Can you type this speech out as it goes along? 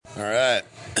All right.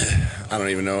 I don't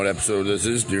even know what episode this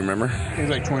is. Do you remember? I think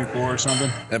it's like 24 or something.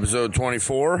 Episode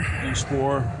 24. Each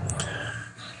 4.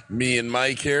 Me and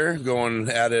Mike here going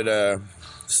at it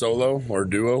solo or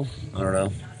duo. I don't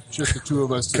know. Just the two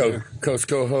of us today. Coast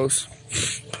co-host.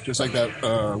 Just like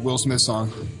that Will Smith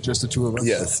song. Just the two of us.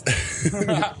 Yes.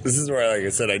 This is where, like I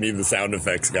said, I need the sound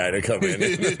effects guy to come in.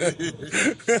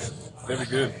 That'd be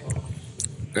good.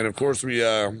 And of course, we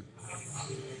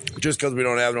just because we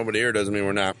don't have nobody here doesn't mean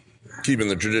we're not keeping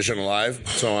the tradition alive.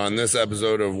 So on this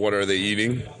episode of What Are They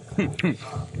Eating?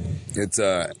 It's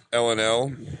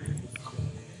L&L,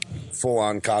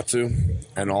 full-on katsu,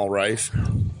 and all rice.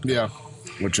 Yeah.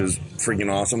 Which is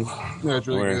freaking awesome. Yeah, it's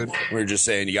really good. We're just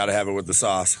saying you got to have it with the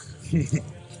sauce.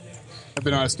 I've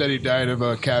been on a steady diet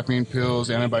of caffeine pills,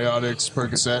 antibiotics,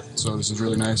 Percocet, so this is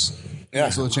really nice. Yeah.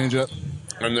 Nice little change up.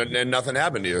 And nothing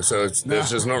happened to you, so it's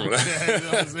just normal.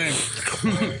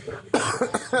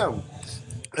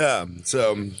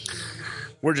 So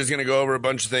we're just going to go over a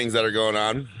bunch of things that are going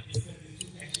on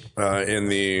in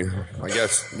the, I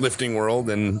guess, lifting world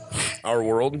and our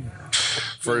world.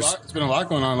 First, it's been a lot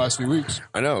going on the last few weeks.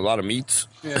 I know, a lot of meets.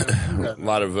 Yeah. a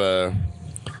lot of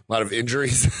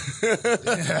injuries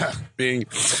being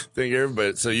here.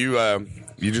 But so you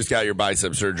just got your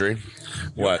bicep surgery.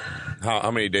 What?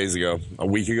 How many days ago? A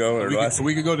week ago or less? A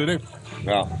week ago today.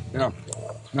 Wow. Yeah.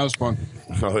 That was fun.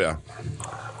 Oh yeah.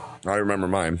 I remember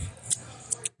mine.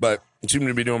 But you seem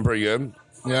to be doing pretty good.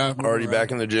 Yeah. Already back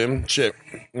in the gym. Shit.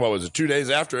 What was it? 2 days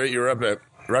after it, you were up at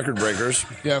Record Breakers.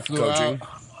 Yeah, flew coaching. out.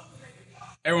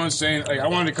 Everyone's saying, like, I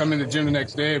wanted to come in the gym the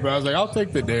next day, but I was like, I'll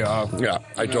take the day off. Yeah,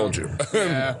 I told you.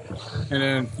 Yeah. And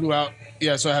then flew out.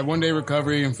 Yeah, so I had 1 day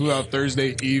recovery and flew out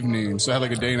Thursday evening. So I had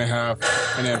like a day and a half.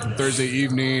 And then from Thursday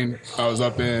evening, I was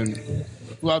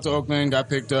flew out to Oakland, got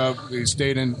picked up. We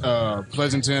stayed in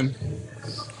Pleasanton,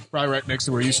 probably right next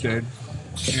to where you stayed.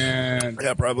 And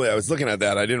Yeah, probably. I was looking at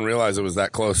that. I didn't realize it was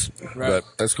that close. Right. But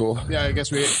that's cool. yeah, I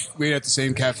guess we ate at the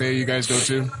same cafe you guys go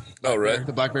to. Oh, right.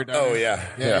 The Black Bear Diner. Oh,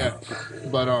 yeah.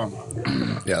 But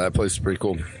Yeah, that place is pretty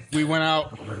cool. we went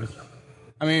out.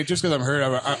 I mean, just because I'm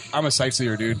hurt, I'm a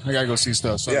sightseer, dude. I gotta go see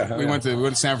stuff. So Yeah, we went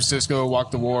to San Francisco,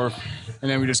 walked the wharf,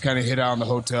 and then we just kind of hit out in the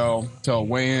hotel till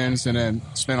weigh-ins, and then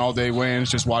spent all day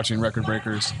weigh-ins just watching Record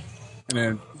Breakers. And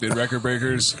then did Record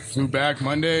Breakers, flew back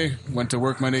Monday, went to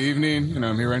work Monday evening, and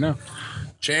I'm here right now.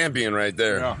 Champion right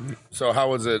there. Yeah. So how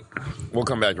was it? We'll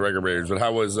come back to Record Breakers, but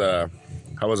how was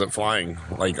it flying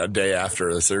like a day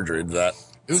after the surgery? Did that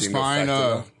It was seem fine.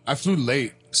 effective? I flew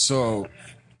late, so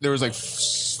there was like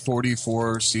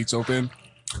 44 seats open.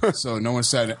 So no one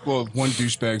sat. Well, one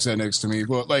douchebag sat next to me.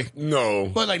 Well, like, No.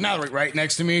 but like not like right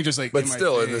next to me, just like. But in my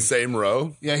still in thing. the same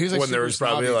row? Yeah, he was like when there super was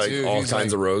probably snobby, like too. all He's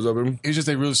kinds like- of rows of him. He's just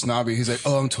like real snobby. He's like,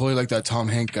 "Oh, I'm totally like that Tom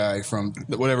Hanks guy from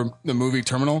the movie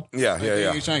Terminal." Yeah, yeah,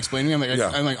 yeah. He's trying to explain to me. I'm like,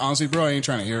 Yeah. I'm like, honestly, bro, I ain't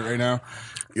trying to hear it right now.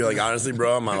 You're like, honestly,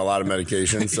 bro, I'm on a lot of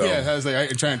medication, so Yeah, I was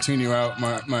like, I'm trying to tune you out.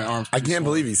 My arms. I can't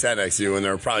believe he sat next to you when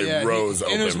there were probably Yeah, rows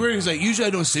and it was open. weird. He's like, usually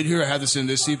I don't sit here. I have to sit in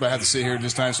this seat, but I have to sit here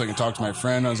this time so I can talk to my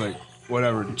friend. I was like,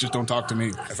 whatever, just don't talk to me.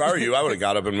 If I were you, I would have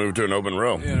got up and moved to an open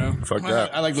row. You know, Fuck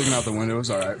that. I like looking out the window. It's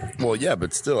all right. Well, yeah,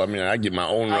 but still, I mean, I get my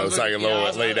own row so I can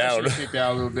lay down. Kick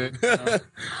out a little bit. You know?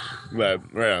 But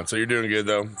yeah, so you're doing good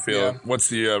though. Yeah. What's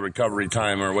the recovery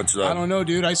time or what's I don't know,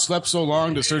 dude. I slept so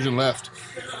long, the surgeon left.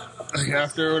 Like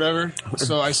after or whatever.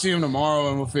 So I see him tomorrow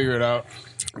and we'll figure it out.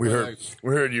 we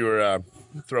heard you were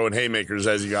throwing haymakers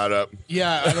as you got up.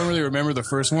 Yeah, I don't really remember the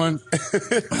first one,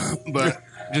 but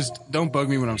just don't bug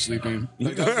me when I'm sleeping.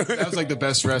 Like, that was like the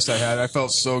best rest I had. I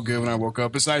felt so good when I woke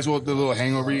up. Besides, well, the little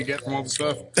hangover you get from all the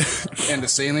stuff and the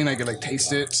saline, I could like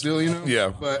taste it still, you know.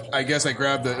 Yeah. But I guess I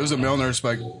grabbed it was a male nurse,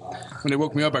 but when they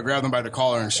woke me up, I grabbed them by the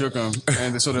collar and shook them,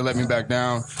 and so they let me back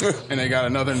down. And they got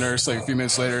another nurse like a few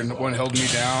minutes later, and one held me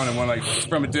down, and one like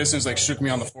from a distance like shook me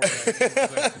on the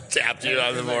forehead. Like, Tapped you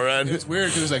on the forehead. it's weird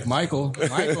because it's like Michael. Who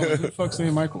the fuck's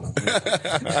name Michael?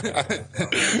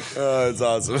 Oh, it's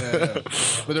awesome. Yeah.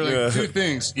 But they're like two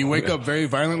things. You wake up very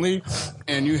violently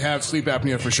and you have sleep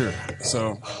apnea for sure.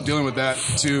 So dealing with that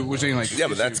too, which ain't like Yeah,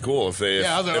 but that's cool if they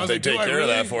I was if they like, do take I care of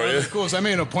really? that for I was you. like, cool. So I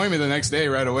made an appointment the next day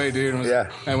right away, dude.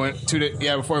 Yeah. I went 2 days.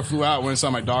 Yeah, before I flew out, went and saw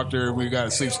my doctor. We got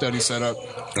a sleep study set up.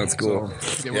 That's cool.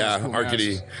 So, Yeah, cool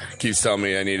Arkady masks. keeps telling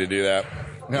me I need to do that.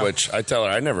 Yeah. Which I tell her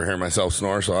I never hear myself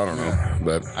snore, so I don't know.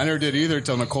 But I never did either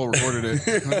until Nicole recorded it.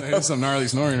 There's some gnarly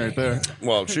snoring right there.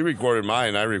 well, she recorded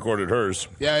mine, I recorded hers.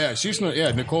 Yeah. She snore.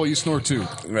 Yeah, Nicole, you snore too.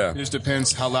 Yeah. It just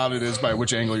depends how loud it is by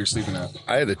which angle you're sleeping at.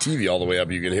 I had the TV all the way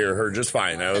up. You could hear her just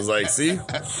fine. I was like, see?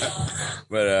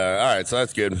 But, all right, so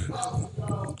that's good.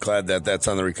 Glad that that's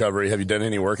on the recovery. Have you done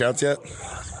any workouts yet?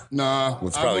 Nah.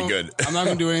 That's I probably won't- good. I'm not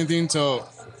going to do anything until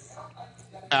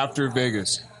after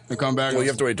Vegas. And come back. Well, you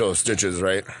have to wait till the stitches,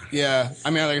 right? Yeah. I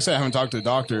mean, like I said, I haven't talked to the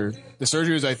doctor. The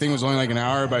surgery was, I think, was only like an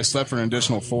hour, but I slept for an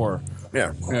additional 4.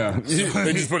 Yeah. Yeah.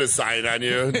 They just put a sign on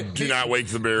you. Do not wake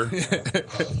the bear.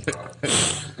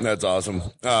 That's awesome.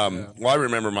 Well, I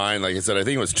remember mine. Like I said, I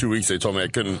think it was 2 weeks. They told me I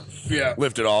couldn't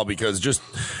lift it all because just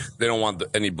they don't want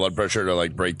any blood pressessure to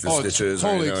like break the stitches.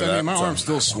 Totally. Or anything like my arm's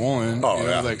still swollen. Oh,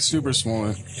 yeah. Like super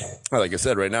swollen. Like I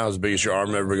said, right now, it's as big as your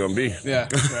arm ever going to be. Yeah.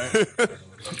 Right.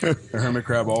 The hermit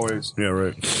crab always. Yeah,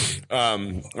 right. All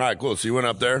right, cool. So you went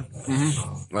up there.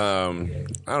 Mm-hmm.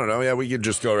 I don't know. Yeah, we could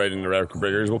just go right into record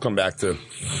breakers. We'll come back to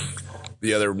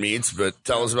the other meets, but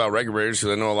tell us about record breakers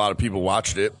because I know a lot of people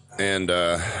watched it. And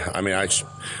I mean, I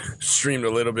streamed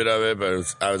a little bit of it,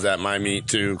 but I was at my meet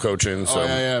too, coaching. So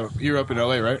yeah. You were up in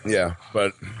LA, right? Yeah,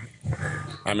 but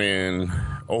I mean,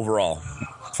 overall,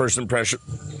 first impression.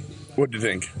 What do you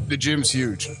think? The gym's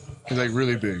huge. It's like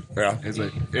really big. Yeah.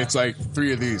 It's like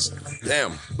 3 of these.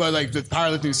 Damn. But like the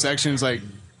powerlifting section's like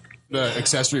the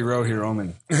accessory row here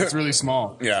only. It's really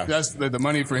small. Yeah. That's the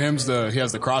money for him's he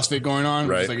has the CrossFit going on.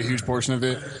 Right. It's like a huge portion of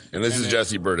it. And this is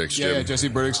Jesse Burdick's gym. Yeah, Jesse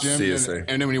Burdick's gym. CSA.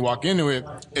 And then when you walk into it,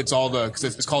 it's all cause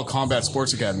it's called Combat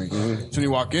Sports Academy. Mm-hmm. So when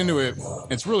you walk into it,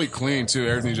 it's really clean too.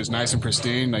 Everything's just nice and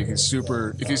pristine. Like he's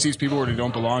super, if he sees people where they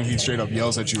don't belong, he straight up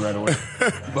yells at you right away.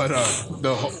 But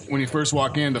when you first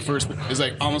walk in, the first is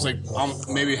like almost like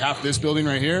maybe half this building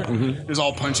right here. Mm-hmm. There's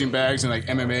all punching bags and like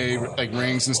MMA like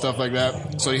rings and stuff like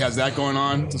that. So he has that going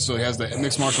on. So he has the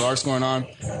mixed martial arts going on.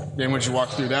 Then once you walk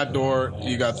through that door,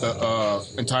 you got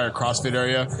the entire CrossFit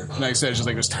area. And like I said, it's just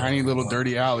like this tiny little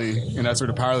dirty alley, and that's where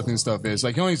the powerlifting stuff is.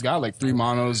 Like he only's got like 3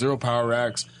 monos, 0 power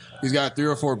racks. He's got 3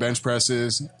 or 4 bench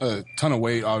presses, a ton of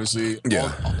weight, obviously.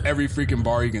 Yeah. Every freaking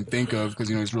bar you can think of because,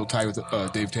 he's real tight with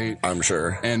Dave Tate. I'm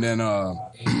sure. And then...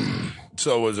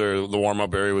 so was the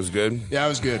warm-up area was good? Yeah, it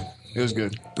was good. It was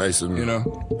good. Nice and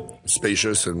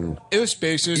spacious and it was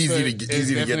spacious.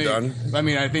 Easy to get done. I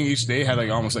mean, I think each day had like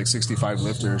almost like 65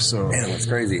 lifters. So man, that's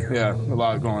crazy. Yeah, a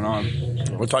lot going on.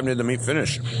 What time did the meet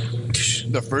finish?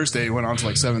 The first day went on to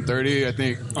like 7:30. I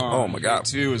think. Oh my god.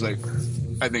 Day 2 was like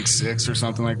I think 6 or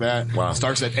something like that. Wow.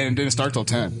 Starts at and it didn't start till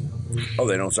 10. Oh,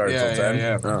 they don't start until 10.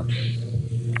 Yeah. Oh.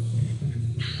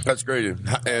 That's great.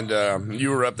 And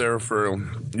you were up there for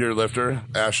your lifter,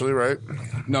 Ashley, right?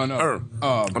 No.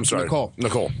 I'm sorry.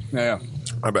 Nicole. Yeah.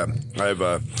 My bad. I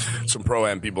have some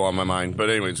pro-am people on my mind. But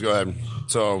anyways, go ahead.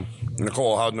 So,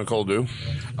 Nicole, how'd Nicole do?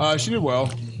 She did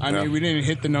well. I mean, we didn't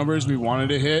hit the numbers we wanted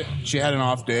to hit. She had an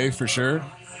off day for sure.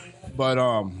 But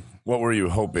what were you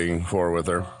hoping for with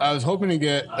her? I was hoping to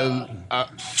get a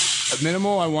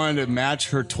minimal. I wanted to match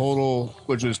her total,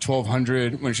 which was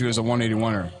 1,200 when she was a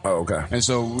 181er. Oh, okay. And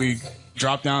so we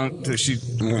dropped down to she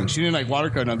didn't like water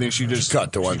cut nothing. She just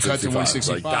cut to 165.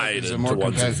 Like dieted to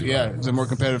 165. Yeah, it's a more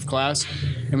competitive class,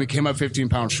 and we came up 15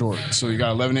 pounds short. So we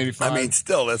got 1185. I mean,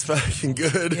 still that's fucking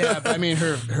good. Yeah, but I mean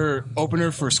her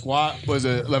opener for squat was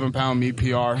a 11-pound meet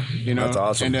PR. That's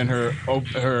awesome. And then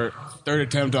her third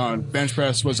attempt on bench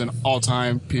press was an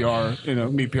all-time PR,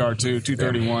 meet PR too,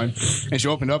 231. And she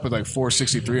opened up with like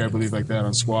 463, I believe, like that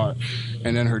on squat.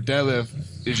 And then her deadlift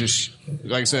is just,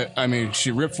 like I said, I mean, she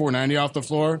ripped 490 off the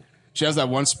floor. She has that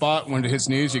one spot when it hits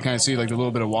knees, you kind of see like a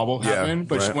little bit of wobble happen.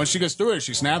 But once she gets through it,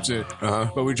 she snaps it.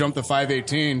 Uh-huh. But we jumped to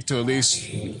 518 to at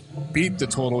least beat the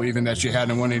total even that she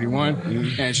had in 181.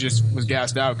 Mm-hmm. And she just was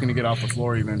gassed out, couldn't get off the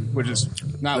floor even, which is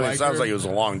not like it sounds like it was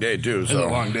a long day too. So. It was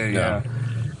a long day, yeah.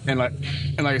 And like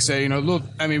I say, little.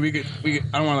 I mean, we could.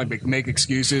 I don't want to like make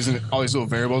excuses and all these little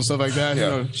variables and stuff like that.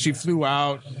 Yeah. She flew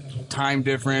out, time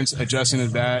difference, adjusting to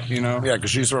that. Yeah, because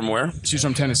she's from where? She's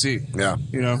from Tennessee. Yeah.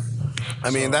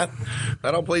 I mean that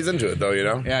all plays into it though.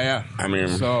 Yeah. I mean,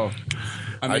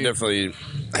 I definitely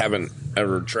haven't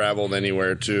ever traveled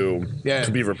anywhere to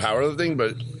be for powerlifting,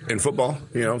 but in football,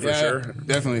 for sure,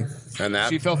 definitely. And that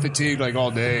she felt fatigued like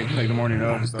all day, like the morning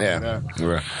of and stuff like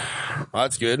that. Well,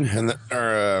 that's good. And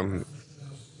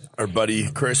our buddy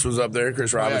Chris was up there.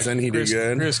 Chris Robinson, he did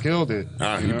good. Chris killed it.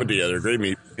 He put together a great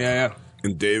meet. Yeah.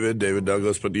 And David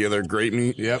Douglas put together a great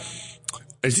meet. Yep.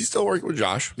 Is he still working with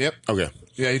Josh? Yep. Okay.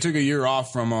 Yeah, he took a year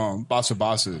off from Boss of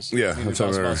Bosses. Yeah, Boss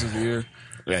of Bosses a year.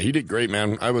 Yeah, he did great,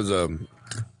 man. I was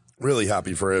really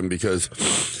happy for him because,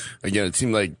 again, it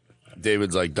seemed like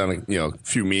David's like done a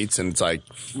few meets and it's like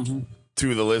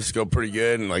 2 of the lifts go pretty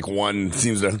good and like one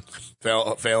seems to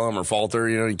fail him or falter.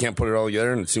 You can't put it all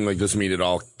together, and it seemed like this meet it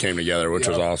all came together, which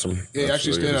was awesome. Yeah, he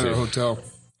actually stayed at our hotel.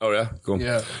 Oh yeah, cool.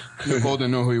 Yeah, Nicole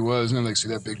didn't know who he was, and I'm like, see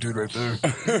that big dude right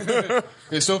there.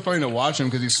 It's so funny to watch him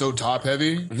because he's so top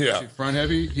heavy, front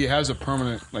heavy. He has a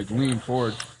permanent lean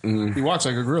forward. Mm-hmm. He walks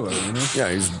like a gorilla.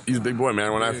 Yeah, he's a big boy,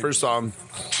 man. When I first saw him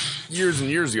years and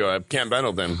years ago at Camp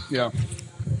Pendleton. Yeah.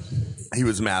 He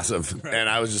was massive, and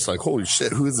I was just like, holy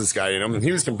shit, who is this guy? You know, and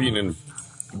he was competing in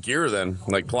gear then,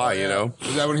 like ply, you know.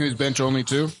 Is that when he was bench only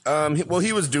too?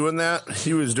 He was doing that.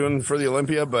 He was doing for the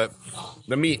Olympia, but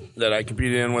the meet that I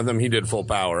competed in with him, he did full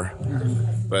power.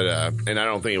 But and I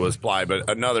don't think it was ply, but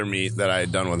another meet that I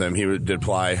had done with him, he did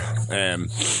ply,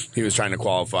 and he was trying to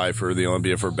qualify for the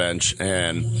Olympia for bench,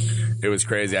 and it was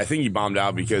crazy. I think he bombed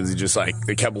out because he just like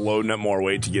they kept loading up more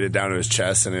weight to get it down to his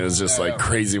chest, and it was just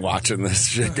crazy watching this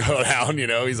shit go down. You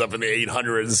know, he's up in the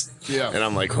 800s, and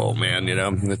I'm like, oh man, you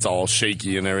know, it's all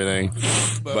shaky and everything.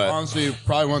 But honestly,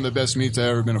 probably one of the best meets I've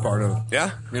ever been a part of.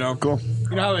 Yeah, you know, cool.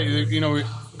 You know how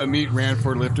a meet ran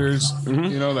for lifters.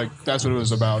 You know, like that's what it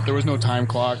was about. There was no time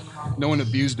clock. No one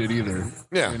abused it either.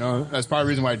 Yeah, you know, that's probably the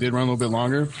reason why I did run a little bit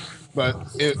longer. But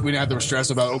we didn't have to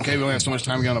stress about, okay, we only have so much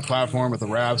time to get on the platform with the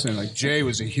raps. And, like, Jay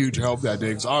was a huge help that day.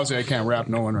 Because, obviously, I can't rap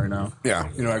no one right now. Yeah.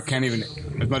 You know, I can't even,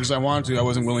 as much as I wanted to, I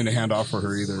wasn't willing to hand off for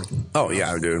her either. Oh,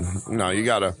 yeah, dude. No, you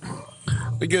got to.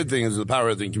 The good thing is the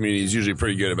powerlifting community is usually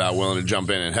pretty good about willing to jump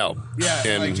in and help. Yeah,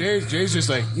 and like Jay's just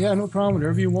like, yeah, no problem,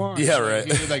 whatever you want. Yeah, right.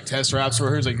 He did like test raps for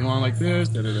her. He's like, you want like this?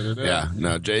 Yeah,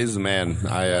 no, Jay's the man.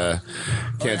 I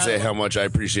can't say how much I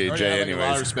appreciate Jay. Anyways, a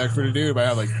lot of respect for the dude, but I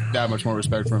have like that much more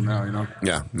respect for him now. You know?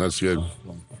 Yeah, that's good.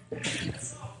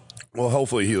 Well,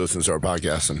 hopefully he listens to our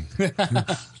podcast.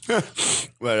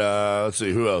 But let's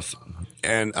see who else.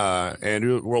 And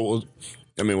Andrew, we'll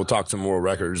talk some more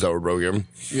records that were broken.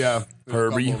 Yeah.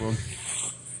 Herbie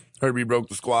broke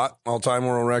the squat all-time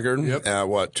world record at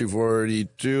what,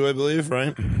 242, I believe,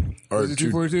 right? Or was it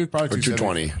 242? Probably or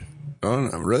 220. Oh,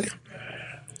 no, really?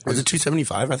 Was it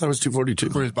 275? I thought it was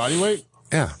 242. For his body weight?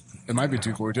 Yeah. It might be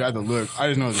 242. I had to look. I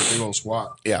just know it was a big old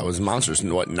squat. Yeah, it was monstrous.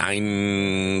 What,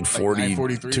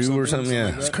 942 or something?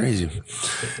 Yeah, it's crazy.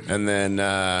 And then,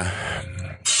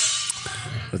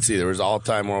 let's see, there was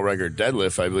all-time world record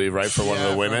deadlift, I believe, right, for one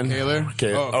of the women. Kaylor?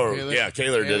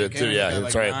 Kaylor did it too. Yeah,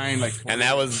 that's right. And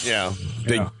that was,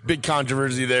 big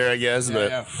controversy there, I guess.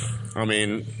 But I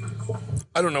mean,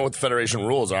 I don't know what the federation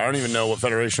rules are. I don't even know what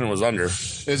federation it was under.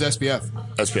 It was SPF.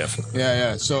 SPF.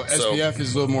 Yeah. So SPF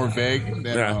is a little more vague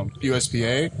than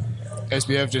USPA.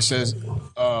 SPF just says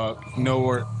no,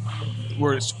 where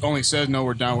it only says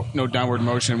no downward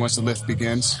motion once the lift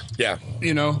begins. Yeah.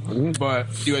 You know, but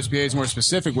USPA is more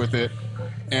specific with it,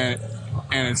 and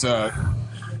it's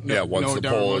once the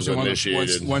pull is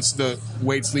initiated, once the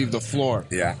weights leave the floor.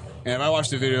 Yeah. And if I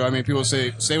watched the video, I mean, people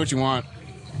say what you want,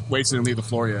 weights didn't leave the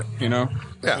floor yet. You know.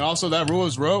 Yeah. And also that rule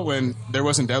was wrote when there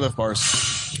wasn't deadlift bars.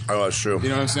 Oh, that's true. You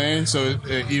know what I'm saying? So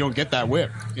you don't get that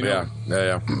whip. You know?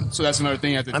 Yeah. So that's another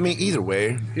thing. I mean, either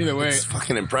way, it's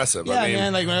fucking impressive. Yeah, I mean,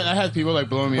 man. Like when I had people like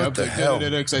blowing me up, the hell?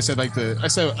 Because I said I'm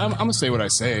gonna say what I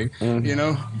say, you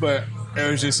know. But it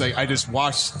was just like I just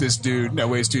watched this dude that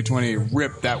weighs 220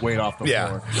 rip that weight off the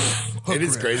floor. It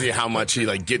is crazy how much he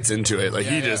like gets into it. Like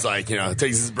he just like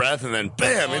takes his breath and then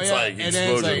bam, it's like and explosion.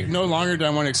 then it's like no longer do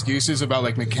I want excuses about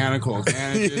like mechanical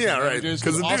advantages. Yeah, right.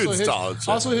 Because the dude's tall.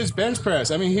 Also his bench press.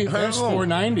 I mean, he benched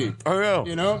 490. I know.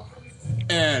 You know,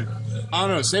 and I don't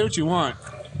know. Say what you want.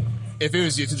 If it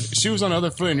was she was on the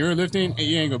other foot and you're lifting,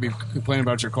 you ain't gonna be complaining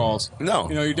about your calls. No.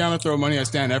 You know, you're down to throw money at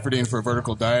Stan Efferding for a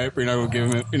vertical diet, but you're not gonna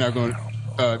give him. You're not going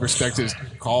to respect his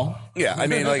call. Yeah, I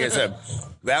mean, like I said,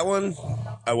 that one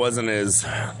I wasn't as,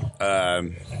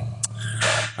 I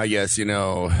guess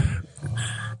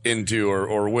into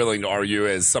or willing to argue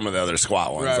as some of the other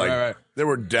squat ones. Right. There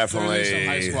were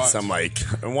definitely some like,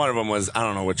 and one of them was, I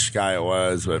don't know which guy it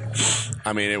was, but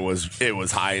I mean, it was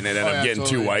high and it ended up getting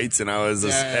totally. 2 whites and I was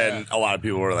and a lot of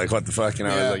people were like, what the fuck? And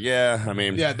I was like, I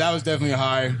mean. Yeah, that was definitely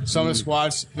high. Some of the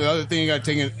squats, the other thing you got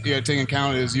to take into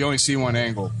account is you only see one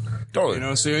angle. Totally. You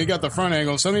know, so you got the front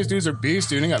angle. Some of these dudes are beasts,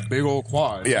 dude. They got big old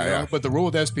quads. Yeah. But the rule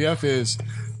with SPF is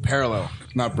parallel,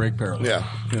 not break parallel. Yeah.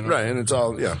 You know? Right. And it's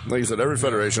all, like you said, every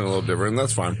federation is a little different. And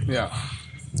that's fine. Yeah.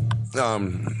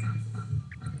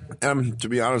 To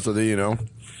be honest with you,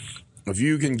 if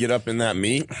you can get up in that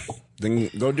meet, then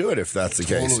go do it if that's the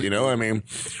case. Totally. I mean,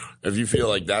 if you feel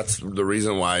like that's the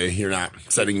reason why you're not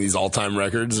setting these all-time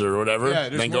records or whatever,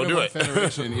 then go do it.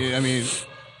 Federation. I mean,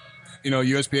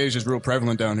 USPA is just real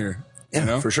prevalent down here.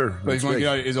 Yeah, for sure. But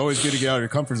it's always good to get out of your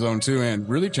comfort zone too, and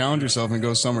really challenge yourself and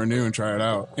go somewhere new and try it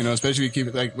out. Especially if you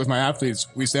keep it like with my athletes,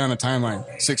 we stay on a timeline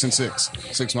 6 and 6,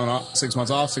 6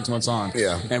 months off, 6 months on.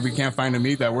 Yeah. And if we can't find a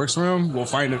meet that works for them, we'll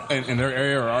find it in their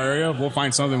area or our area. We'll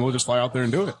find something. We'll just fly out there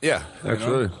and do it. Yeah,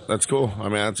 absolutely. That's cool. I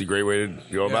mean, that's a great way to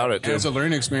go about it too. And it's a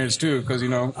learning experience too, because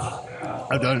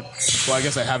I've done. Well, I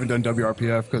guess I haven't done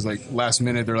WRPF because last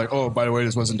minute they're like, oh, by the way,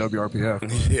 this wasn't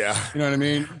WRPF. Yeah. You know what I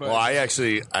mean? But, well, I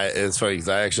actually, it's funny because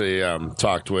I actually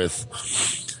talked with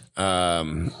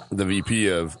the VP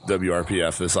of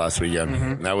WRPF this last weekend.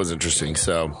 Mm-hmm. That was interesting.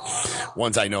 So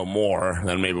once I know more,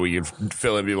 then maybe we could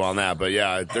fill in people on that. But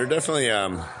yeah, they're definitely.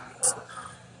 All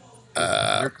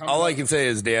I can say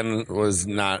is Dan was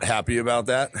not happy about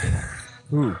that.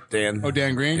 Who? Dan. Oh,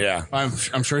 Dan Green? Yeah.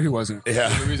 I'm sure he wasn't. Yeah.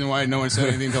 That's the reason why no one said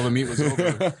anything until the meet was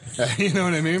over. You know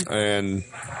what I mean? And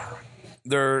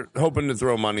they're hoping to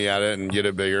throw money at it and get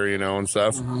it bigger, and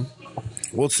stuff. Mm-hmm.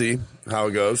 We'll see how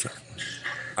it goes.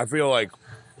 I feel like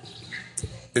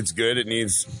it's good.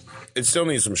 It still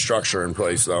needs some structure in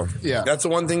place, though. Yeah. That's the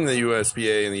one thing the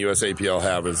USPA and the USAPL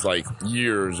have is like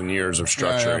years and years of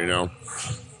structure,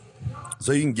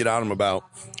 So you can get on them about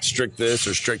strict this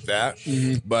or strict that.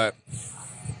 Mm-hmm. But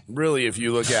really, if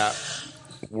you look at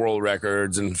world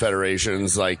records and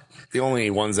federations, like the only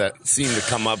ones that seem to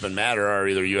come up and matter are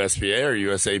either USPA or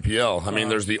USAPL. I mean,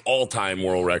 there's the all-time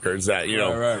world records that,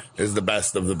 is the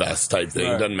best of the best type thing.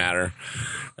 Right. Doesn't matter.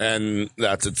 And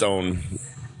that's its own,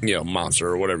 monster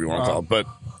or whatever you want to call it. But,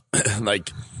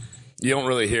 like, you don't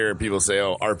really hear people say,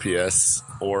 RPS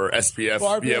or SPF,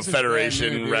 RPS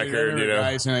federation record,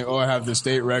 Guys saying, I have the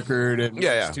state record at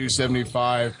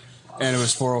 275. And it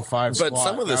was 405 But squat.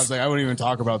 some of I was like, I wouldn't even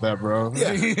talk about that, bro.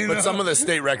 Yeah. But some of the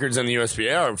state records in the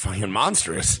USPA are fucking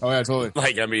monstrous. Oh, yeah, totally.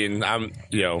 Like, I mean,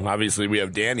 obviously we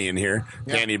have Danny in here.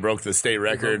 Yeah. Danny broke the state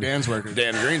record. Dan's record.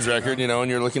 Dan Green's record, and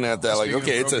you're looking at that Speaking like,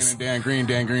 okay, it's a... Dan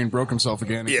Green broke himself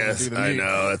again. Yes, I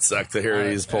know. That sucked to hear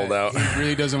he's pulled out. He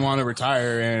really doesn't want to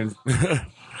retire, and...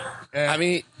 I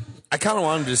mean... I kind of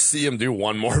want him to see him do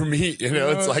one more meet,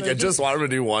 It's like I just want him to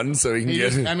do one so he can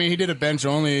get it. I mean, he did a bench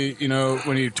only,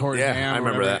 when he tore his hand I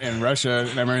remember that. in Russia.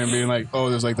 And I remember him being like,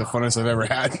 this is like the funnest I've ever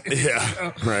had.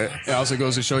 Yeah, right. It also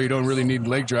goes to show you don't really need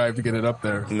leg drive to get it up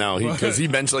there. No, because he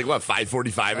benched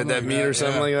 545 at that meet or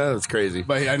something like that. That's crazy.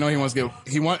 But I know he wants to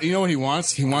get, you know what he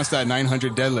wants? He wants that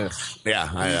 900 deadlift. Yeah,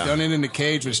 He's done it in the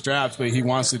cage with straps, but he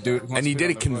wants to do it. And he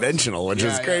did it conventional, which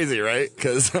is crazy, right?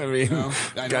 Because, I mean,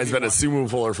 guy's been a sumo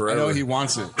puller forever. I know he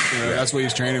wants it. That's what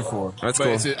he's training for. That's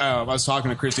cool. I was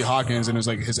talking to Christy Hawkins, and it was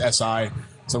like his SI.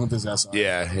 Some with his SI.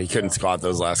 Yeah, he couldn't squat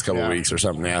those last couple weeks or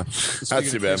something. Yeah,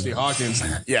 that's too bad. Christy Hawkins.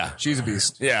 Yeah, she's a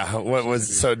beast. Yeah. What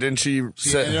was so? Didn't she?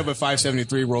 She ended up at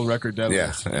 573 world record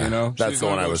deadlift. Yeah. That's the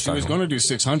one I was. She was going to do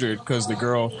 600 because the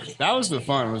girl. That was the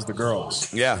fun. Was the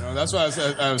girls. Yeah. That's why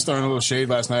I was throwing a little shade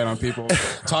last night on people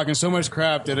talking so much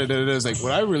crap. It's like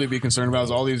what I really be concerned about is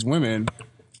all these women.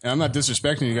 And I'm not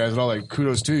disrespecting you guys at all. Like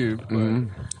kudos to you,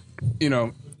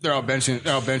 but they're all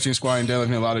benching, squatting,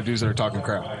 deadlifting. A lot of dudes that are talking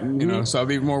crap. So I'll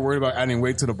be more worried about adding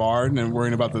weight to the bar than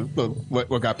worrying about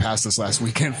what got past this last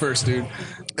weekend first, dude.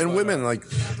 And women, like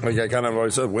I kind of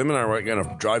always said, women are going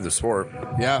to drive the sport.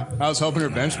 Yeah, I was helping her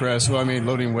bench press. Well, I mean,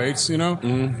 loading weights,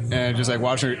 and just like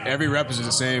watching her. Every rep is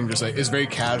the same. Just like it's very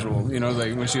casual,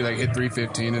 like when she hit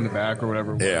 315 in the back or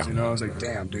whatever. It was, I was like,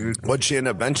 damn, dude. What'd she end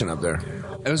up benching up there?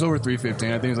 It was over 315.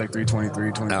 I think it was like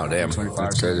 323, 20. Oh, damn. 25.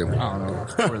 That's crazy. I don't know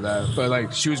over that, but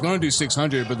like she was going to do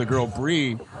 600, but the girl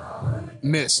Bree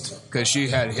missed because she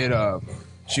had hit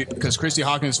because Christy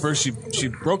Hawkins first she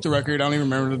broke the record. I don't even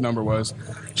remember what the number was.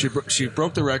 She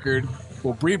broke the record.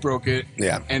 Well, Bree broke it.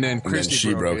 Yeah. And then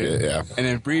Christy broke it. Yeah. And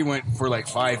then Bree went for like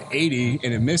 580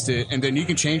 and it missed it. And then you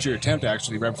can change your attempt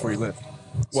actually right before you lift.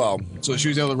 So she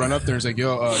was able to run up there and say,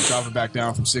 drop it back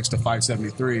down from 6 to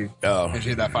 573. Oh. And she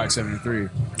hit that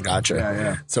 573. Gotcha.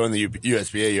 Yeah. So in the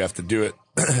USPA, you have to do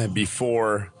it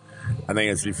before, I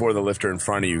think it's before the lifter in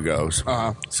front of you goes.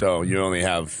 Uh-huh. So you only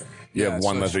have... You have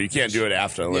one lifter. You can't do it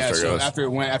after the lifter goes.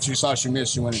 After she saw she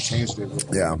missed, she went and changed it.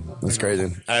 Yeah, that's crazy.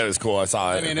 It was cool. I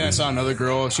saw it. I mean, I saw another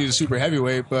girl. She's a super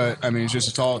heavyweight, but I mean, she's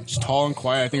just tall and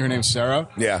quiet. I think her name's Sarah.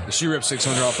 Yeah. She ripped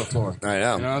 600 off the floor. I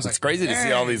know. I was it's crazy to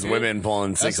see all these women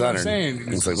pulling 600. That's what I'm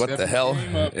saying. It's like, what the hell?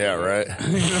 Yeah, right.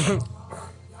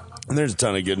 And there's a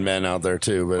ton of good men out there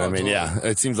too, but I mean,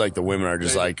 it seems like the women are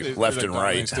just left and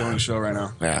right. Still in the show right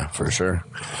now. Yeah, for sure.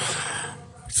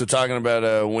 So talking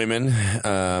about women,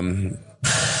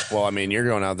 well, I mean, you're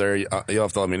going out there. You'll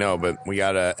have to let me know, but we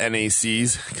got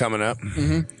NACs coming up.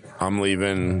 Mm-hmm. I'm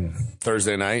leaving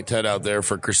Thursday night to head out there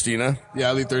for Christina. Yeah,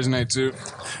 I leave Thursday night too.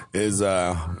 Is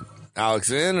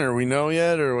Alex in, or we know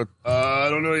yet, or what? I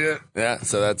don't know yet. Yeah,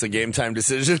 so that's a game time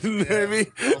decision,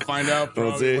 maybe. I'll find out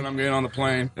probably when I'm getting on the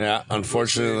plane. Yeah,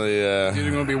 unfortunately, it's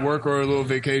either going to be work or a little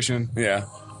vacation. Yeah,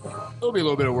 it'll be a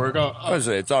little bit of work. I would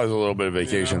say it's always a little bit of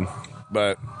vacation,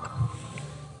 but.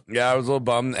 Yeah, I was a little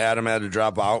bummed. Adam had to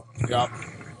drop out. Yep.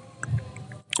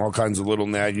 All kinds of little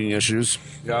nagging issues.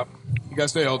 Yep. You got to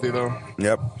stay healthy, though.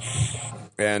 Yep.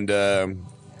 And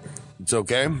it's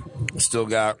okay. Still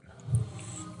got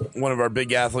one of our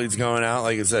big athletes going out.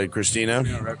 Like I said, Christina.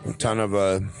 Ton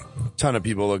of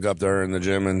people look up to her in the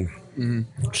gym, and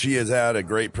she has had a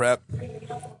great prep.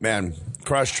 Man,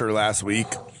 crushed her last week.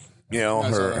 You know,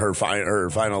 her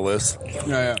final list.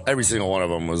 Yeah. Every single one of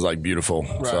them was like beautiful.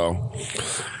 Right. So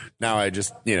now you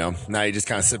just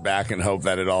kind of sit back and hope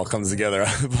that it all comes together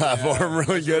on the platform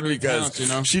really good because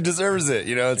she deserves it.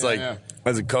 You know, it's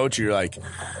as a coach, you're like,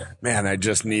 man, I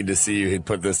just need to see you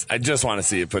put this. I just want to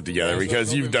see it put together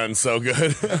because you've done so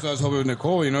good. That's what I was hoping with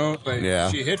Nicole. You know,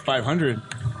 she hit 500.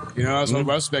 You know, I was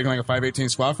expecting like a 518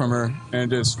 squat from her,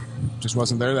 and it just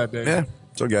wasn't there that day. Yeah,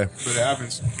 it's okay. But it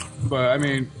happens. But I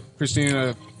mean,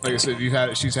 Christina, like I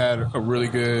said, she's had a really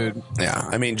good. Yeah,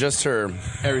 I mean, just her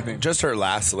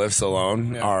last lifts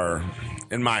alone are,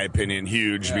 in my opinion,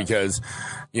 huge because,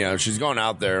 you know, she's going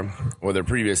out there with her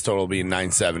previous total being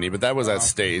 970, but that was at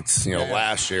States,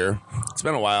 last year. It's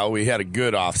been a while. We had a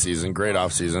good great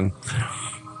off season,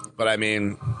 but I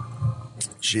mean,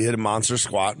 she hit a monster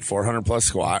squat, 400 plus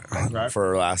squat for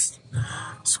her last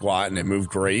squat, and it moved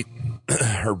great.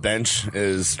 Her bench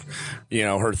is,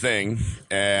 her thing.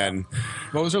 And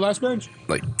what was her last bench?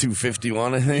 Like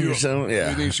 251, I think, or so. Yeah.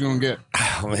 What do you think she's going to get?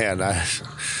 Oh, man.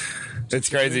 It's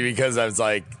crazy because I was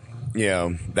like,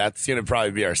 that's going to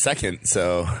probably be our second.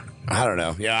 So I don't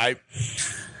know. Yeah,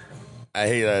 I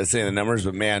hate saying the numbers,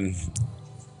 but man,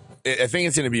 I think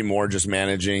it's going to be more just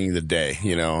managing the day,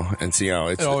 and see how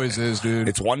it always is, dude.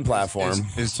 It's one platform.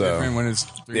 It's different when it's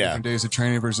 3 different days of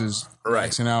training versus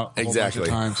maxing out a whole bunch of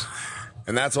times.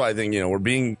 And that's why I think, we're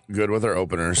being good with our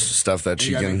openers, stuff that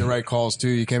she can make the right calls too.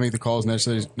 You can't make the calls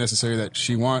necessary that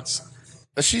she wants.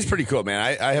 But she's pretty cool,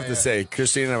 man. I have to say,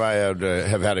 Christina and I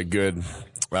have had a good,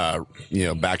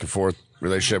 back and forth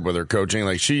relationship with her coaching.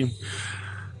 Like she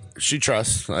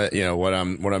trusts, what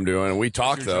I'm doing. And we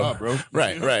talk though, job, bro.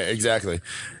 Right, exactly.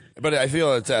 But I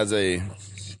feel it's as a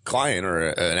client or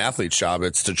an athlete's job,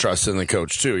 it's to trust in the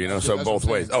coach too, so both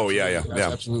ways. Oh yeah,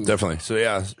 absolutely. Definitely. So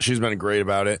yeah, she's been great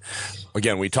about it.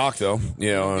 Again, we talk though,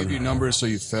 give you numbers so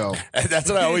you fail. That's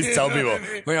what I always tell people.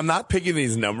 Like, I'm not picking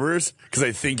these numbers because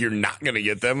I think you're not going to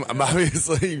get them. I'm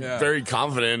obviously very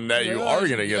confident that you are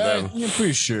going to get them. You're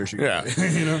pretty sure she Yeah,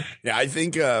 I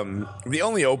think the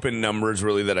only open numbers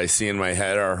really that I see in my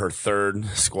head are her third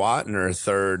squat and her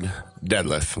third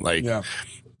deadlift.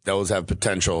 Those have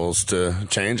potentials to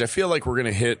change. I feel like we're going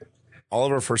to hit all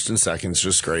of our first and seconds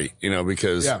just great,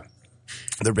 because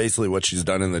they're basically what she's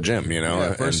done in the gym,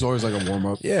 First is always like a warm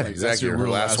up. Yeah, exactly. Her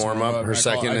last warm up. Her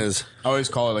second is. I always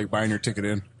call it like buying your ticket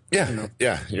in. Yeah,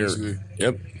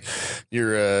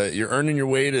 You're earning your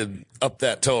way to up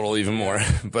that total even more.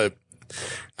 But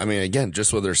I mean, again,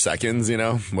 just with her seconds,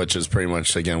 which is pretty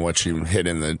much again what she hit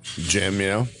in the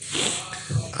gym,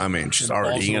 I mean, she's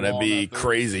already going to be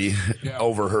crazy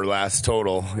over her last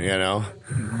total,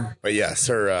 But yes,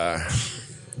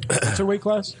 what's her weight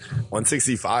class?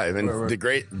 165. And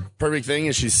the perfect thing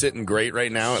is she's sitting great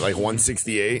right now at like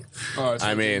 168. Oh,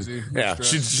 I mean, easy.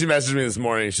 she messaged me this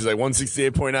morning. She's like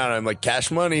 168.9. I'm like,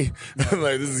 cash money. I'm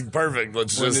like, this is perfect.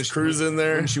 Let's just cruise in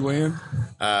there. When does she weigh in?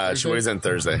 She weighs in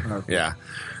Thursday. Okay. Yeah.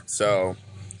 So.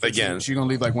 Again, she gonna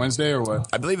leave like Wednesday or what?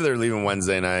 I believe they're leaving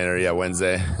Wednesday night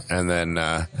Wednesday, and then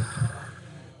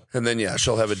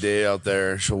she'll have a day out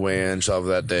there. She'll weigh in. She'll have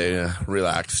that day to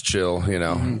relax, chill,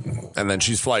 And then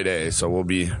she's flight A, so we'll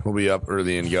be up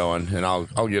early and going, and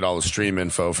I'll get all the stream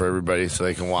info for everybody so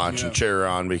they can watch and cheer her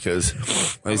on because,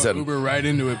 like I said, Uber right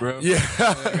into it, bro. Yeah,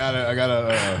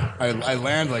 I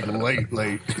land like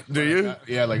late. Do you?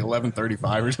 Yeah, like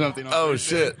 11:35 or something. Oh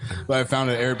shit! But I found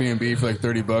an Airbnb for like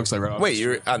 $30. Like right off. Wait,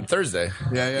 you're on Thursday?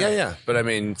 Yeah. But I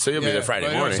mean, so you'll be there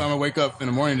Friday morning. So I'm gonna wake up in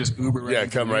the morning, just Uber.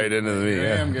 Come right into the meeting.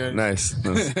 Yeah, I'm good. Nice.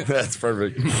 That's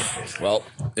perfect. Well,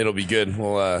 it'll be good.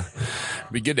 We'll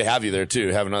be good to have you there too.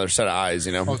 Have another set of eyes.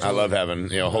 Oh, totally. I love having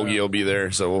Hoagie will be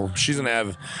there, so she's gonna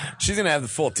have the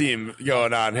full team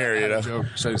going on here. Joke.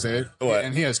 Should I say it? What?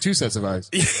 And he has 2 sets of eyes.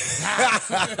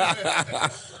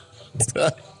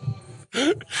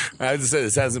 I have to say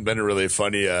this hasn't been a really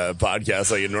funny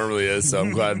podcast like it normally is, so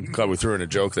I'm glad we threw in a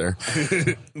joke there.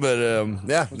 But I'm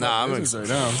excited right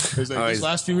now. These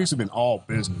last few weeks have been all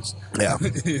business. Yeah,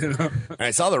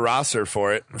 I saw the roster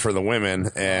for the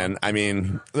women, and I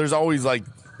mean, there's always like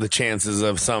the chances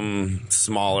of some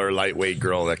smaller lightweight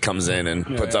girl that comes in and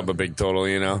puts up a big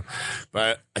total,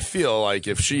 But I feel like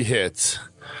if she hits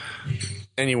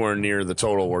anywhere near the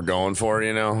total we're going for,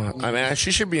 I mean,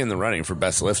 she should be in the running for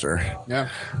best lifter. Yeah.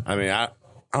 I mean,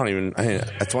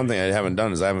 that's one thing I haven't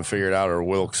done is I haven't figured out her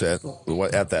Wilks at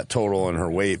that total and her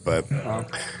weight, but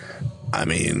I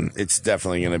mean, it's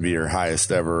definitely going to be her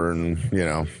highest ever. And, I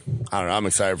don't know, I'm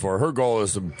excited for her. Her goal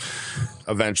is to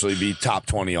eventually be top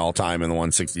 20 all time in the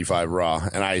 165 Raw,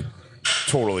 and I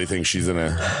totally think she's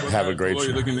gonna have a great.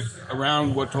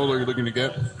 Around what total are you looking to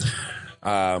get?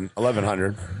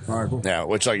 1,100. All right, cool. Yeah,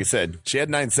 which, like you said, she had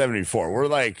 974. We're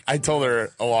like, I told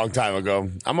her a long time ago,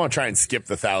 I'm gonna try and skip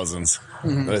the thousands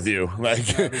with you. Like,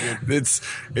 it's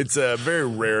very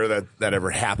rare that ever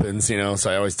happens, you know.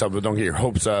 So I always tell people, don't get your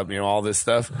hopes up, you know, all this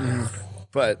stuff.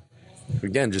 But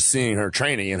again, just seeing her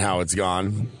training and how it's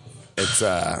gone, it's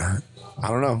I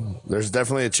don't know. There's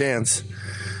definitely a chance.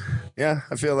 Yeah,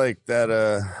 I feel like that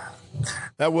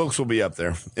Wilkes will be up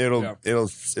there. It'll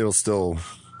still.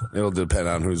 It'll depend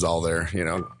on who's all there, you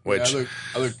know. Which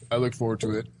I look forward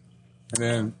to it. And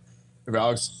then if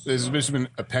Alex, there's been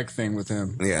a pec thing with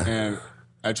him. Yeah. And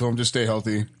I told him just stay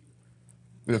healthy.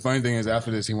 The funny thing is, after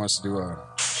this, he wants to do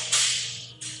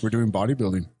we're doing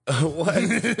bodybuilding.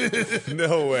 What?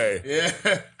 No way. Yeah.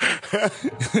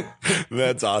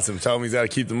 That's awesome. Tell him he's got to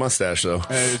keep the mustache, though.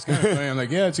 And it's kind of funny. I'm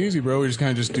like, yeah, it's easy, bro. We just kind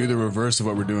of just do the reverse of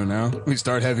what we're doing now. We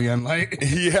start heavy on light.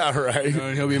 Yeah, right. You know,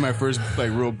 and he'll be my first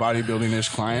like real bodybuilding-ish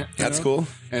client. That's cool.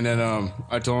 And then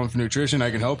I told him for nutrition,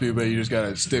 I can help you, but you just got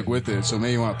to stick with it. So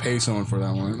maybe you want to pay someone for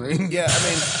that one. Right? Yeah, I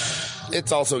mean,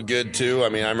 it's also good, too. I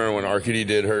mean, I remember when Arcady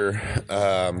did her.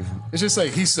 It's just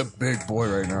like, he's a big boy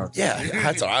right now. Yeah,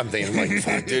 that's what I'm thinking. I'm like,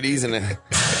 fuck, dude, he's in it.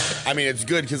 I mean, it's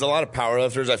good because a lot of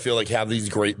powerlifters, I feel like, have these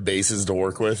great bases to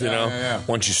work with, you know? Yeah.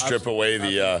 Once you strip away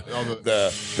the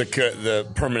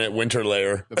permanent winter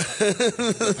layer.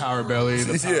 The power belly,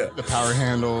 the power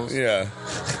handles. Yeah.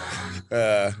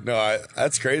 No,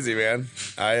 that's crazy, man.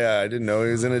 I didn't know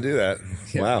he was going to do that.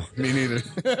 Yeah, wow. Me neither.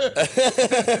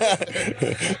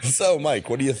 So, Mike,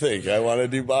 what do you think? I want to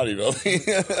do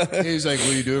bodybuilding. He's like,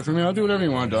 will you do it for me? I'll do whatever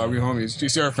you want, dog. We homies. Do you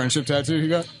see our friendship tattoo he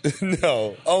got?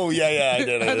 No. Oh, yeah, I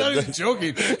did. I thought he was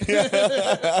joking.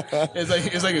 It's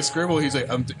like a scribble. He's like,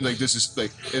 this is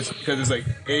like, it's because it's like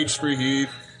H3 Heath,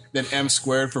 then M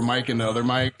squared for Mike and the other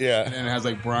Mike. Yeah. And then it has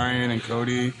like Brian and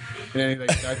Cody. And then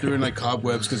I threw in like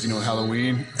cobwebs because, you know,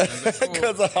 Halloween.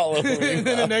 Because of Halloween. And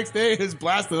then the next day it's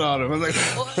blasted on him. I was like,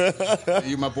 what?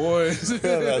 You my boys.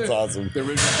 That's awesome. The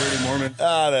original Dirty Mormon.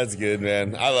 Ah, that's good,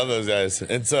 man. I love those guys.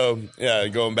 And so, yeah,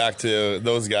 going back to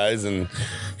those guys, and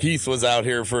Heath was out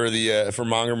here for the for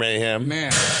Monger Mayhem.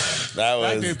 Man,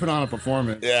 that dude put on a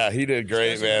performance. Yeah, he did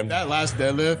great, man. That last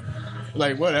deadlift.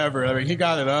 Like, whatever. I mean, he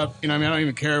got it up. You know what I mean? I don't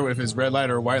even care if it's red light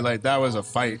or white light. That was a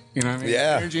fight. You know what I mean?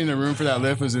 Yeah. The energy in the room for that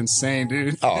lift was insane,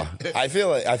 dude. Oh, I feel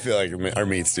like our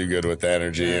meets do good with the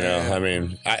energy, you know? I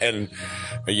mean, and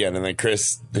then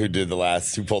Chris, who pulled the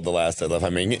last deadlift, I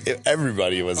mean,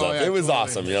 everybody was up. Yeah, it was totally,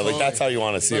 awesome, you know? Like, that's how you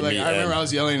want to see a meet. I remember I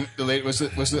was yelling, the lady, what's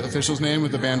the official's name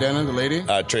with the bandana, the lady?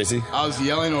 Tracy. I was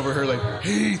yelling over her, like,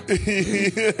 hey!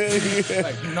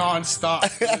 Like,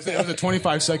 nonstop. It was a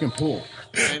 25-second pull.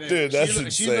 Dude, that's insane.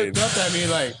 She looked up at me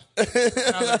like, I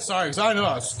was like, sorry, because I know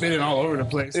I was spitting all over the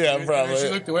place. Yeah, dude. probably. And she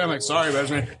looked away. I'm like, sorry, but I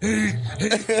was like, hey. You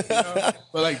know?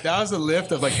 But like, that was a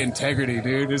lift of like integrity,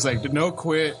 dude. It's like, no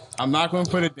quit. I'm not going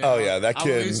to put it down. Oh yeah, that kid.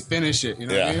 I'll always finish it. You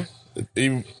know what I mean?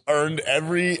 He earned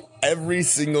every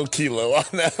single kilo on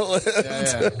that lift.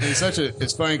 Yeah.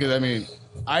 It's funny because I mean,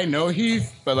 I know Heath,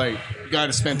 but like, you got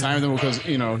to spend time with him because,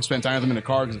 you know, spend time with him in the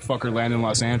car because the fucker landed in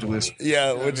Los Angeles.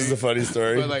 Yeah, which is a funny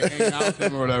story. But like, hanging out with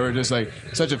him or whatever, just like,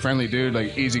 such a friendly dude,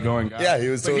 like, easygoing guy. Yeah, he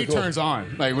was totally cool. He turns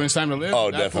on. Like, when it's time to lift, oh,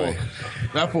 definitely.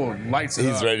 That fool lights it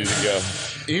up. He's ready to go.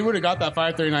 He would have got that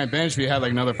 539 bench if he had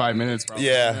like another 5 minutes, probably.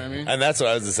 Yeah, you know what I mean? And that's what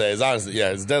I was to say. Is honestly,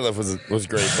 yeah, his deadlift was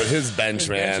great, but his bench,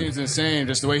 man, is insane.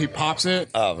 Just the way he pops it.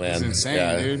 Oh man, it's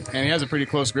insane, dude. And he has a pretty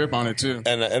close grip on it too.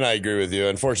 And I agree with you.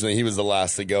 Unfortunately, he was the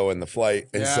last to go in the flight,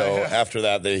 and after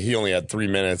that, he only had 3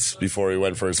 minutes before he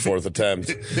went for his fourth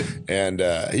attempt, and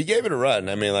he gave it a run.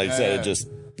 I mean, like I said, it just.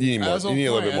 You need a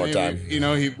little bit more time.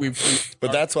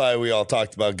 But that's why we all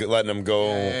talked about letting him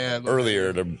go earlier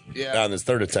on his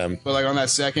third attempt. But like on that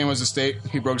second was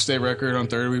he broke state record on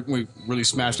third. We really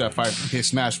smashed that he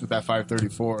smashed with that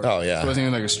 534. Oh yeah, it wasn't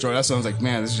even like a stroke. That's why I was like,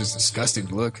 man, this is just disgusting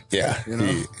to look. Yeah, you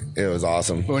know? It was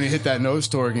awesome. But when he hit that nose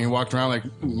torque and he walked around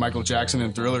like Michael Jackson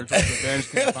and Thriller towards the bench,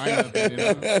 couldn't find nothing, you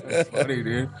know? That's funny,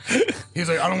 dude. He's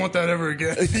like, I don't want that ever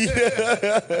again.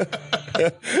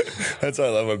 That's why I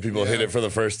love when people hit it for the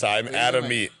first time at a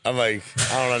meet. I'm like,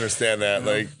 I don't understand that.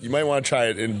 Like, you might want to try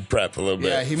it in prep a little bit.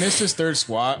 Yeah, he missed his third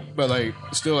squat, but like,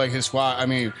 still like his squat. I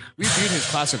mean, we beat his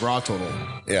classic raw total.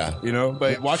 Yeah, you know.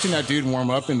 But watching that dude warm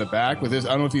up in the back with his, I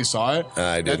don't know if you saw it.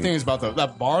 I didn't. That thing is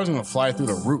that bar is gonna fly through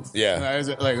the roof. Yeah.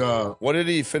 Like, what did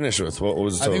he finish with? What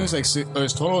was his total? I think it was like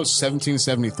his total was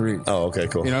 1773. Oh, okay,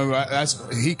 cool. You know,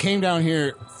 he came down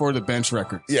here for the bench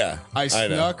record. Yeah, I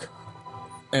snuck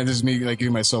and this is me like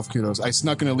giving myself kudos. I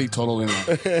snuck an elite total in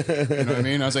there. You know what I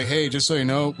mean? I was like, hey, just so you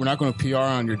know, we're not going to PR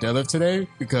on your deadlift today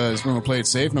because we're going to play it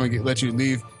safe. And I'm going to let you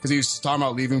leave because he was talking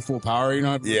about leaving full power. You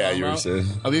know? What Yeah, you were saying.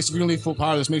 At least if you're going to leave full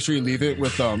power, let's make sure you leave it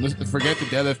with forget the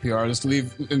deadlift PR.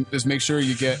 Just make sure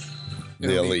you get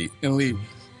The elite.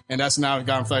 And that's now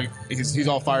got him like he's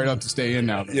all fired up to stay in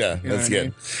now. Yeah, You know that's what I good.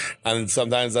 mean? And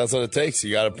sometimes that's what it takes.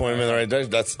 You got to point them in the right direction.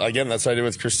 That's what I did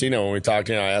with Christina when we talked.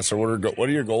 I asked her, "What are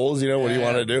your goals? What do you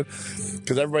want to do?"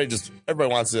 Because everybody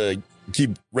wants to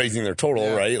keep raising their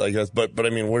total, right? Like that's, but I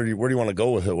mean, where do you want to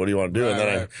go with it? What do you want to do? And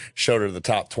then I showed her the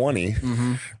top 20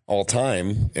 all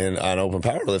time on open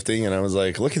powerlifting, and I was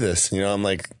like, "Look at this." I'm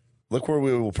like, "Look where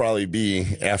we will probably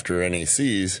be after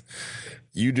NACs."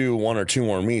 You do one or two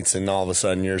more meets, and all of a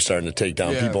sudden you're starting to take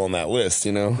down people on that list.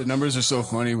 The numbers are so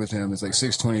funny with him. It's like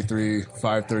 623,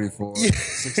 534,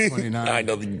 629. I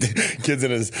know the kids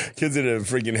in a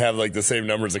freaking have like the same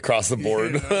numbers across the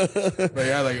board. But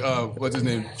yeah, like what's his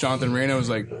name? Jonathan Reyna was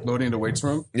like loading the weights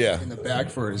room. Yeah. In the back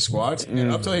for his squats,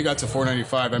 and up till he got to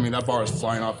 495, I mean that bar was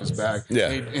flying off his back. Yeah.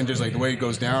 And just like the way he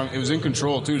goes down, it was in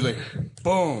control too. It was like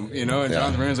boom, And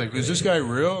Jonathan Reyna's like, is this guy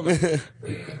real? I'm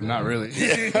like, not really.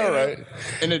 All right.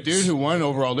 And the dude who won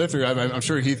overall lifter, I'm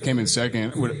sure Heath came in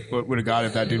second. Would have got it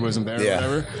if that dude wasn't there or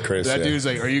whatever. Chris, that dude's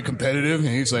like, are you competitive? And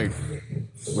he's like,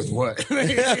 with what?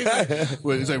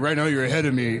 He's like, right now you're ahead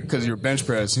of me because you're bench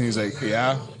press. And he's like,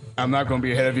 yeah. I'm not going to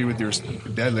be ahead of you with your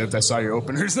deadlift. I saw your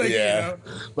openers.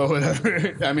 But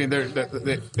whatever. I mean,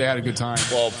 they had a good time.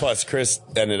 Well, plus Chris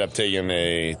ended up taking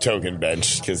a token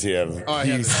bench because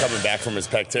he's coming back from his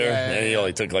pec tear, and he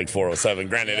only took like 407.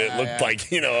 Granted, it looked like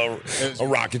a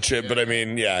rocket ship, but I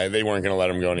mean, they weren't going to let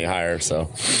him go any higher. So.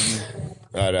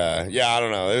 But I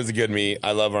don't know. It was a good meet.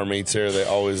 I love our meets here. They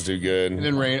always do good. And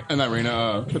then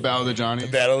the Battle of the Johnnies.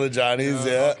 Battle of the Johnnies,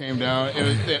 came down.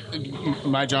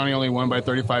 My Johnny only won by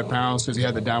 35 pounds because he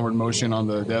had the downward motion on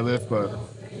the deadlift, but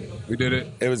we did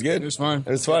it. It was good. It was fun.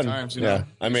 It was fun. Times,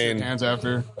 I mean, hands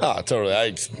after. Oh, totally.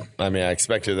 I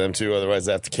expected them to. Otherwise,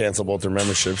 they have to cancel both their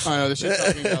memberships. I know the shit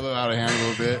talking got a little out of hand a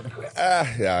little bit.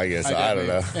 I guess I don't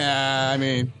know. Yeah, I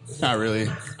mean, not really.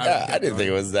 I didn't think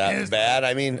it was that bad.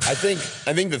 I mean, I think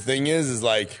the thing is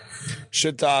like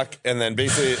shit talk, and then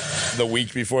basically the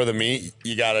week before the meet,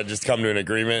 you gotta just come to an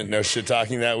agreement. No shit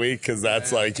talking that week because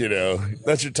that's like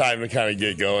that's your time to kind of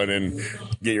get going and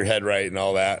get your head right and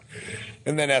all that.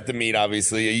 And then at the meet,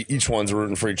 obviously, each one's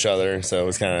rooting for each other. So it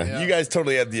was kind of, you guys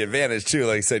totally had the advantage, too.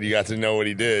 Like I said, you got to know what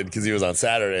he did because he was on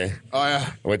Saturday. Oh, yeah.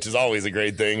 Which is always a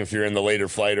great thing if you're in the later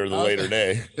flight or the later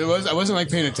day. I wasn't like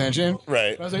paying attention.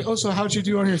 Right. I was like, so how'd you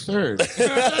do on your third?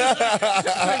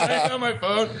 I on my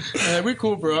phone. I'm like, we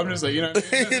cool, bro. I'm just like,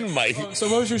 Mike. So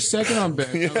what was your second on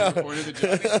bench? Yeah.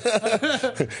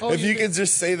 If you could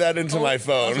just say that into my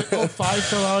phone. I was like, 5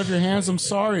 fell out of your hands. I'm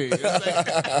sorry.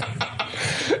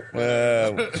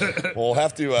 We'll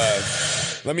have to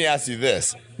let me ask you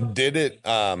this. Did it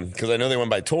because I know they went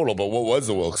by total, but what was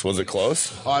the Wilks? Was it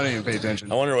close? Oh, I didn't even pay attention.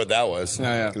 I wonder what that was.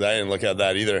 Because I didn't look at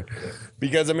that either.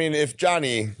 Because I mean, if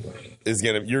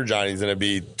your Johnny's gonna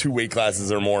be 2 weight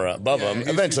classes or more above him,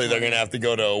 eventually they're gonna have to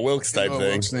go to a Wilks type thing.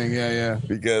 Wilks thing. Yeah.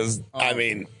 Because I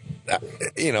mean,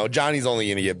 Johnny's only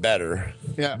gonna get better.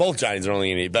 Yeah. Both Johnny's are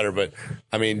only gonna get better, but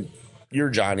I mean, your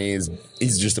Johnny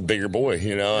he's just a bigger boy,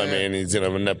 I mean, he's going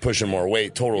to end up pushing more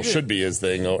weight. Total should be his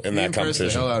thing in that competition.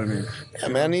 The hell out of me. Yeah,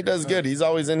 man, he does good. He's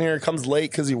always in here, comes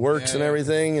late because he works and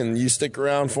everything, and you stick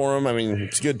around for him. I mean,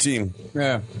 it's a good team.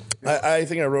 Yeah. I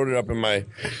think I wrote it up in my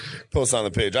post on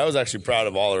the page. I was actually proud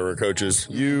of all of our coaches.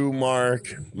 You,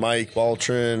 Mark, Mike,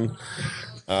 Baltrin,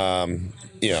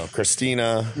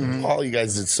 Christina, all you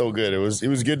guys did so good. It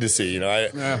was good to see.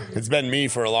 It's been me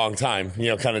for a long time.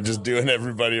 Kind of just doing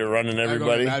everybody or running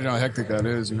everybody. I don't imagine how hectic that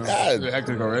is. It's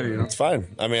hectic already. It's fine.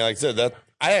 I mean, like I said, that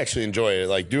I actually enjoy it,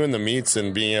 like doing the meets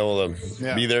and being able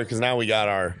to be there because now we got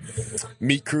our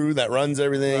meet crew that runs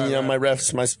everything. My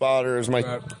refs, my spotters,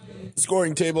 my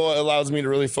scoring table allows me to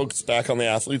really focus back on the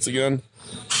athletes again.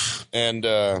 And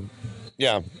I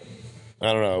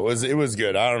don't know. It was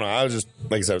good. I don't know. I was just,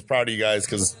 like I said, I was proud of you guys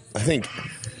because I think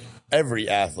every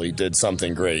athlete did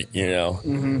something great, I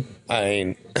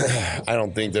mean, I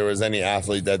don't think there was any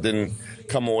athlete that didn't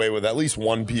come away with at least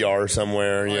one PR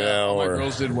somewhere, All my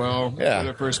girls did well. Yeah.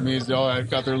 Their first meets, they all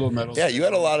got their little medals. Yeah, you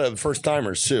had a lot of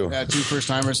first-timers, too. Yeah, 2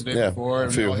 first-timers the day before.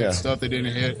 A few, all hit stuff they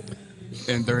didn't hit.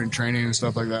 And during training and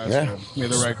stuff like that. Yeah. So made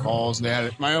the right calls. They had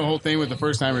it. My whole thing with the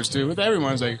first timers too, with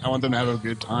everyone's like, I want them to have a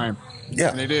good time. Yeah.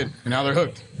 And they did. And now they're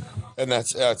hooked. And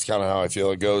that's kind of how I feel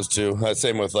it goes too.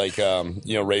 Same with like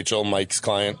Rachel, Mike's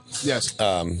client. Yes.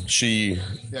 She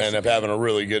ended up having a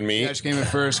really good meet. Yeah, she came in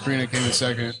first. Karina came in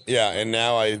second. Yeah, and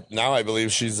now I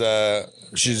believe she's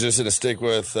just gonna stick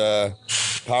with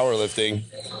powerlifting.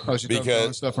 Oh, she's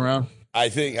throwing stuff around. I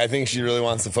think she really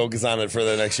wants to focus on it for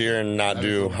the next year and not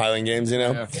do Highland Games,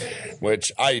 Yeah.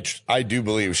 which I do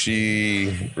believe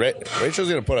Rachel's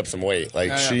going to put up some weight.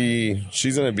 Like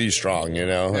she's going to be strong,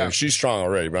 Yeah. And she's strong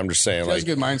already, but I'm just saying She has a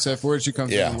good mindset for it. She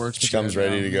comes in and works. She comes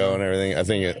ready to go and everything.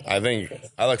 I think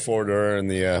I look forward to her in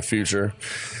the future.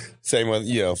 Same with,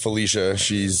 Felicia.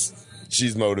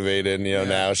 She's motivated,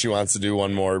 now she wants to do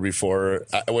one more before,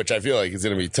 which I feel like is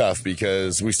going to be tough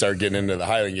because we start getting into the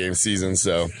Highland Games season.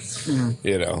 So,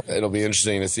 it'll be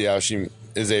interesting to see how she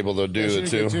is able to do it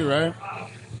too. Too, right?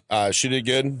 She did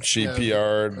good. She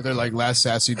PR'd. They're like last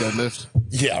sassy deadlift.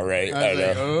 Yeah, right. I know.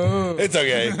 Like, oh. It's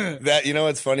okay. That,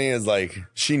 what's funny is like,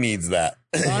 she needs that,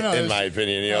 in my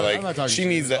opinion. I'm not talking she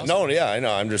needs that. Awesome. No, yeah, I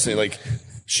know. I'm just saying, like,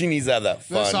 she needs to have that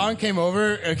fun. The song came on.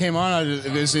 I just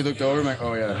basically looked over. I'm like,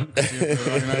 oh yeah. You know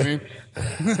what I mean?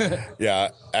 Yeah.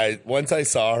 Once I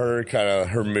saw her, kind of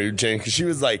her mood change because she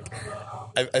was like,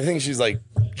 I think she's like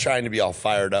trying to be all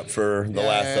fired up for the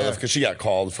last deadlift because she got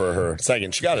called for her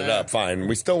second. She got it up fine.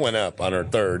 We still went up on her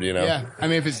third. Yeah. I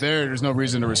mean, if it's there's no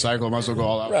reason to recycle. Might as well go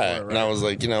all out. Right. For it, And I was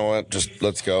like, you know what? Just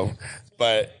let's go.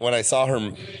 But when I saw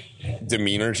her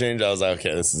demeanor change, I was like,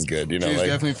 okay, this is good. She's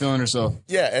definitely feeling herself.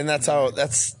 Yeah, and that's how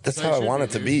I want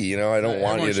it to be. I don't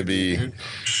want you to be,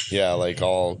 like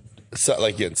all. So,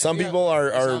 like some people are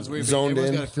zoned in.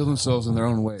 Everyone's got to feel themselves in their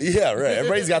own way. Yeah, right.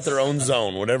 Everybody's got their own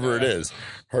zone, whatever it is.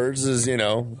 Hers is,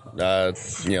 dancing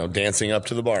up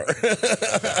to the bar.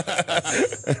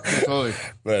 Totally.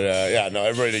 But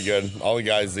everybody did good. All the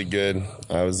guys did good.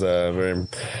 I was very,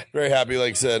 very happy.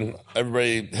 Like I said,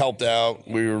 everybody helped out.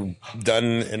 We were done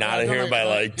and out of here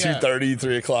by 2:30,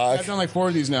 3 o'clock. I've done like 4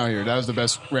 of these now here. That was the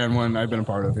best ran one I've been a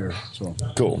part of here. So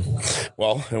cool.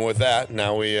 Well, and with that,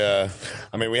 now we have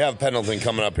Pendleton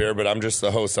coming up here, but I'm just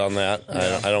the host on that.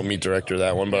 I don't meet director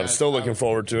that one, but I'm still looking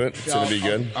forward to it. It's going to be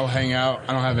good. I'll hang out.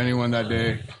 I don't have anyone that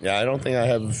day. Yeah, I don't think I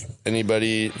have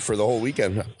anybody for the whole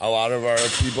weekend. A lot of our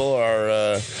people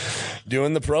are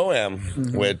doing the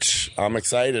Pro-Am, which I'm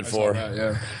excited for.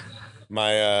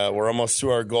 We're almost to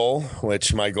our goal,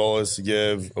 which my goal is to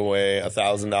give away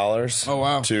 $1,000. Oh,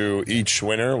 wow. To each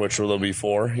winner, which will be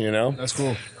 4. That's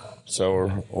cool.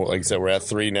 So, like I said, we're at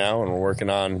 3 now, and we're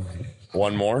working on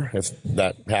one more if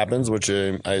that happens, which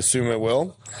I assume it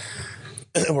will.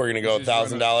 We're gonna go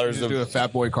 $1,000 to do a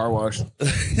fat boy car wash.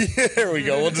 Here we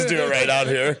go. We'll just do it right out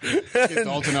here. Get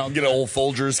Dalton out. Get an old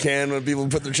Folgers can when people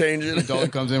put their change in. Dalton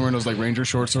comes in wearing those like Ranger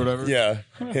shorts or whatever. Yeah,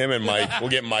 him and Mike. We'll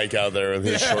get Mike out there with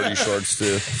his shorty shorts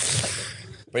too.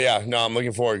 But yeah, no, I'm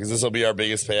looking forward because this will be our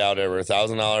biggest payout ever.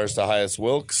 $1,000 to highest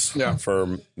Wilks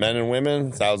for men and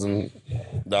women.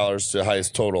 $1,000 to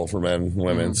highest total for men and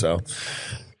women. So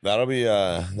that'll be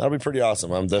pretty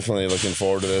awesome. I'm definitely looking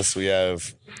forward to this. We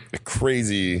have a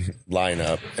crazy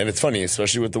lineup, and it's funny,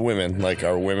 especially with the women. Like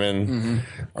our women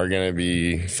are going to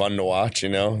be fun to watch.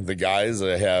 The guys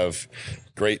that have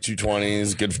great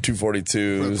 220s, good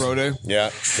 242s. For the pro day? Yeah,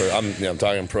 I'm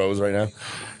talking pros right now.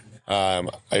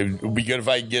 It would be good if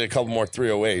I could get a couple more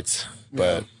 308s,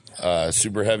 but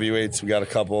super heavyweights, we got a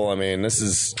couple. I mean, this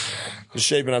is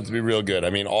shaping up to be real good. I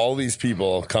mean, all these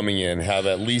people coming in have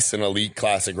at least an elite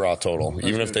classic raw total.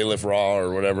 Even if they lift raw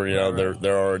or whatever,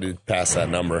 they're already past that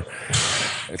number.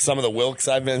 And some of the Wilks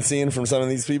I've been seeing from some of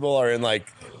these people are in like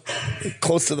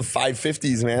close to the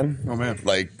 550s, man. Oh, man.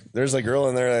 Like, there's a girl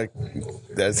in there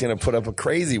that's going to put up a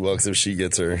crazy Wilks if she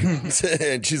gets her.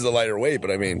 And she's a lighter weight,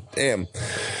 but I mean, damn.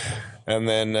 And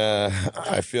then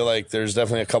I feel like there's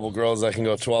definitely a couple girls that can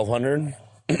go 1,200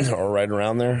 or right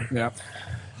around there. Yeah.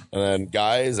 And then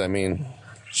guys, I mean,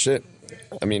 shit.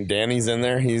 I mean, Danny's in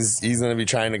there. He's going to be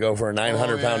trying to go for a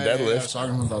 900-pound deadlift. Yeah, I was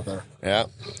talking about that. Yeah.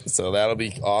 So that'll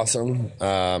be awesome.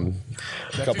 A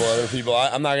couple other people.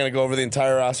 I'm not going to go over the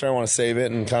entire roster. I want to save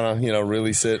it and kind of,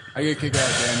 really sit. I get a kick out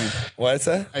of Danny. What's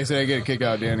that? I said I get a kick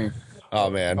out of Danny. Oh,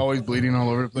 man. Always bleeding all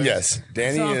over the place. Yes.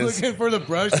 Danny so I'm is. looking for the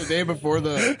brush the day before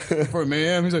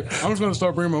Mayhem. He's like, I'm just going to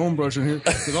start bringing my own brush in here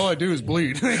because all I do is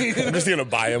bleed. I'm just going to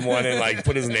buy him one and,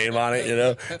 put his name on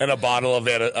it, and a bottle of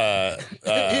that.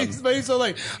 He's so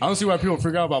I don't see why people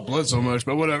freak out about blood so much,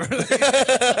 but whatever.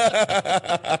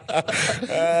 I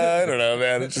don't know,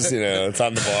 man. It's just, it's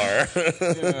on the bar.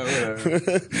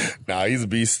 Whatever. Nah, he's a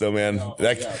beast, though, man.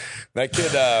 That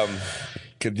kid,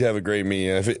 could have a great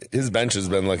meet. His bench has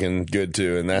been looking good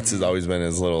too, and that's always been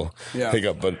his little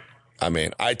hiccup. But I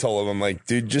mean, I told him, I'm like,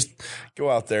 dude, just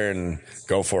go out there and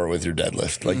go for it with your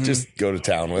deadlift. Like, just go to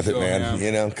town with it, man.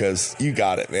 You know, because you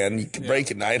got it, man. You can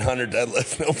break a 900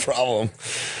 deadlift, no problem.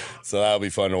 So that'll be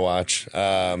fun to watch.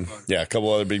 Yeah, a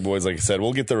couple other big boys, like I said.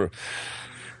 We'll get the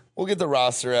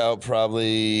roster out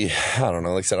probably, I don't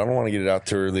know. Like I said, I don't want to get it out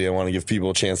too early. I want to give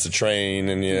people a chance to train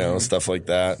and, you know, stuff like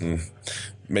that, and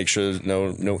make sure there's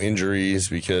no injuries,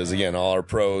 because, again, all our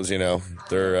pros, you know,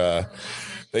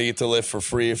 they get to lift for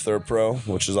free if they're a pro,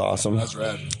 which is awesome. That's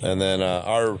rad. And then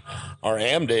our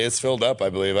AM day is filled up, I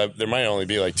believe. There might only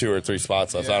be like 2 or 3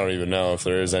 spots left. I don't even know if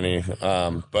there is any.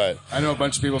 But I know a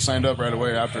bunch of people signed up right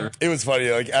away after. It was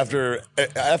funny. Like after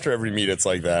every meet, it's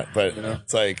like that. But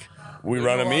it's like, we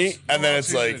run a meet, and then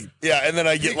it's like, and then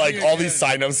I get like all these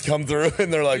signups come through,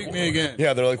 and they're like,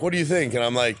 they're like, what do you think? And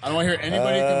I'm like, I don't want to hear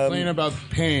anybody complain about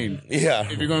pain. Yeah.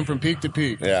 If you're going from peak to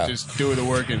peak, just do the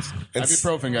work and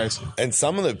ibuprofen, guys. And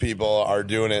some of the people are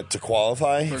doing it to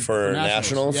qualify for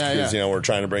nationals, because, you know, we're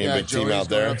trying to bring a big team out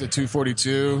there. Up to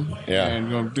 242,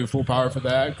 and going to do full power for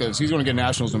that, because he's going to get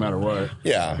nationals no matter what.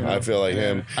 Yeah, you know? I feel like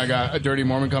him. I got a Dirty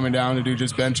Mormon coming down to do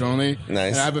just bench only.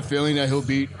 Nice. And I have a feeling that he'll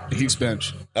beat Heath's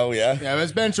bench. Oh, yeah? Yeah,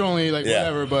 it's bench only, like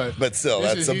whatever, but still,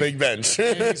 that's a big bench.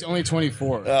 He's only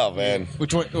 24. Oh, man.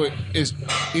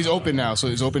 He's open now, so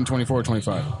he's open 24 or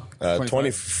 25?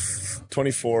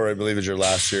 24, I believe, is your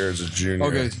last year as a junior.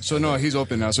 Okay, so no, he's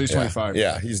open now, so he's 25.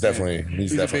 Yeah, he's definitely.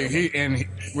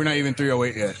 We're not even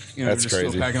 308 yet. You know, that's we're just crazy.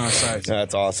 Still packing on size.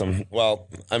 That's awesome. Well,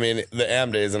 I mean, the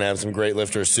AM day is gonna have some great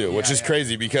lifters too, which is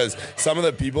crazy, because some of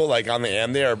the people like on the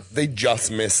AM day they just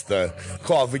missed the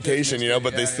qualification, you know,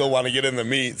 but they still want to get in the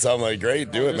meet. So I'm like,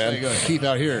 great, do it, man. Like, Keith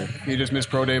out here, he just missed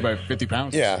pro day by 50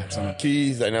 pounds. Yeah,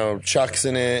 Keith, I know Chuck's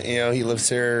in it. You know, he lives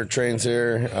here, trains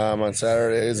here on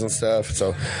Saturdays and stuff.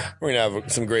 So we're gonna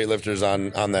have some great lifters on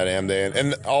that AM day,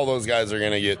 and all those guys are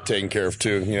going to get taken care of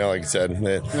too. You know, like I said,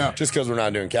 just because we're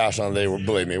not doing cash on the day,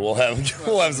 believe me, we'll have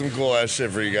some cool ass shit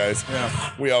for you guys.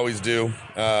 Yeah. We always do.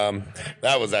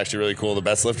 That was actually really cool. The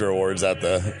best lifter awards at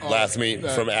the last meet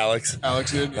from Alex.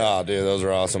 Alex did. Oh, dude, those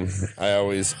are awesome.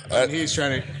 He's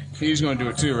going to do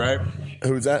it too, right?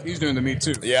 Who's that? He's doing the meet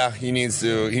too. Yeah, he needs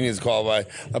to qualify.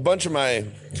 A bunch of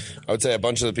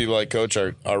the people I coach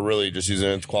are really just using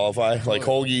it to qualify. Like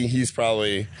Holgi, he's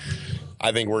probably,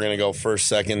 I think we're going to go first,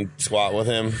 second squat with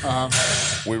him.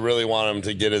 We really want him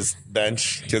to get his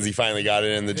bench, because he finally got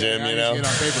it in the gym, you know.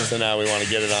 So now we want to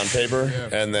get it on paper.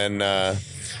 And then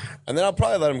I'll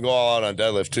probably let him go all out on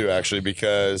deadlift too, actually,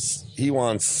 because he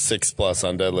wants 6+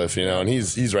 on deadlift, you know, and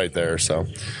he's right there, so.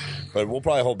 But we'll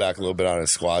probably hold back a little bit on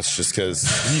his squats, just because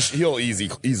he'll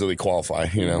easily qualify,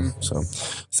 you know. So,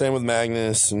 same with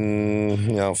Magnus and,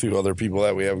 you know, a few other people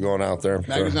that we have going out there.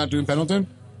 Magnus not doing Pendleton?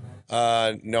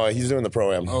 No, he's doing the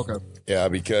Pro-Am. Oh, okay. Yeah,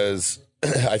 because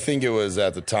I think it was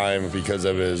at the time because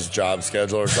of his job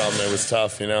schedule or something. It was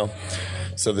tough, you know.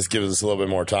 So this gives us a little bit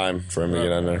more time for him to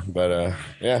get on there. But,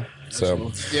 yeah. So.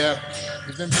 Cool. Yeah.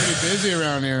 He's been pretty busy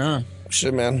around here, huh?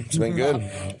 Shit, man, it's been good.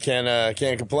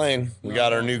 Can't complain. We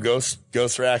got our new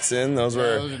ghost racks in. Those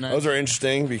are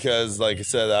interesting, because, like I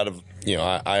said, out of, you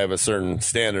know, I have a certain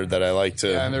standard that I like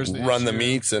to run the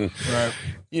meets, and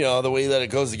you know, the way that it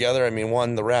goes together. I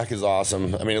mean, the rack is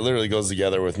awesome. I mean, it literally goes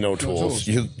together with no tools.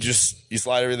 You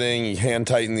slide everything, you hand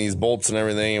tighten these bolts and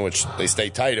everything, which they stay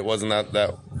tight. It wasn't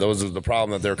that those was the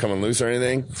problem, that they were coming loose or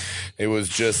anything. It was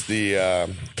just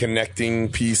the connecting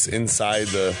piece inside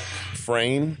the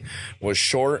frame was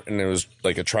short, and it was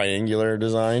like a triangular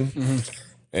design.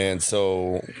 And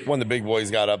so when the big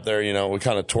boys got up there, you know, we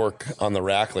kind of torque on the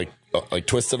rack, like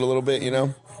twisted a little bit, you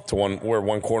know, to where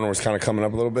one corner was kind of coming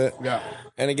up a little bit. Yeah.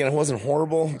 And again, it wasn't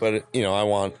horrible, but you know, I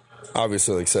want,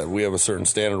 obviously, like I said, we have a certain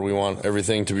standard we want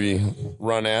everything to be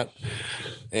run at.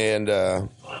 And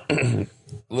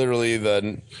literally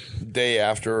the day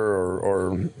after,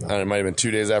 or it might have been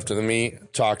 2 days after the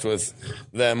meet, talked with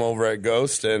them over at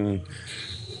Ghost, and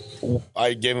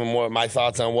I gave them my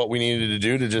thoughts on what we needed to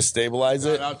do to just stabilize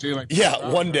it.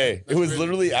 One day. It was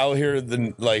literally out here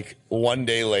one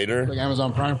day later. Like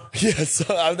Amazon Prime? Yes,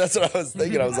 that's what I was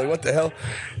thinking. I was like, what the hell?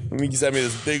 He sent me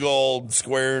this big old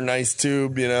square, nice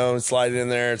tube, you know, slide it in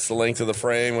there. It's the length of the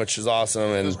frame, which is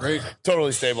awesome. And great.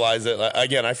 Totally stabilized it.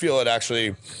 Again, I feel it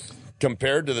actually,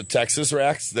 compared to the Texas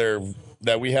racks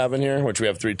that we have in here, which we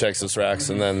have 3 Texas racks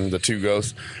and then the 2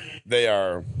 Ghosts, they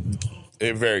are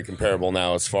very comparable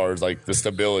now as far as like the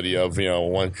stability of, you know,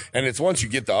 one. And it's once you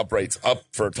get the uprights up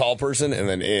for a tall person and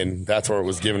then in, that's where it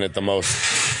was giving it the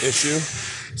most issue.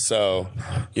 So,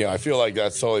 you know, I feel like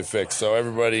that's totally fixed. So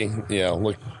everybody, you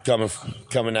know,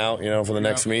 coming out, you know, for the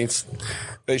next meets,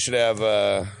 they should have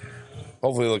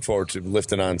hopefully look forward to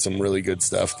lifting on some really good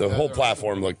stuff. The whole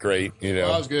platform looked great, you know.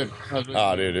 That was good. That was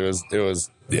really good. Dude, it was,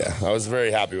 yeah, I was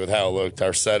very happy with how it looked.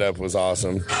 Our setup was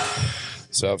awesome.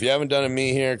 So if you haven't done a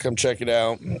meet here, come check it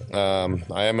out.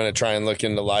 I am going to try and look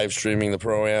into live streaming the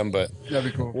Pro-Am, but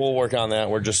That'd be cool. we'll work on that.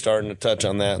 We're just starting to touch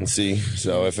on that and see.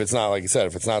 So if it's not, like I said,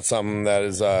 if it's not something that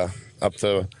is up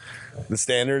to the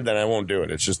standard, then I won't do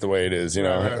it. It's just the way it is, you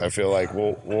know. Right. I feel like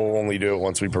we'll only do it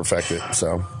once we perfect it.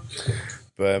 So,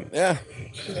 but yeah,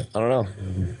 I don't know.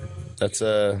 That's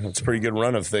a pretty good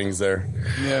run of things there.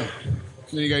 Yeah.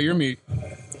 Then you got your meet.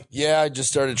 Yeah, I just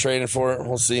started training for it.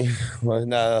 We'll see.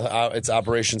 It's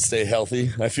Operation Stay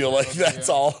Healthy. I feel like that's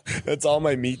all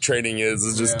my meat training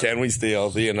is just can we stay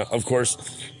healthy? And of course,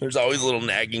 there's always little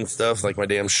nagging stuff like my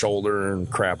damn shoulder and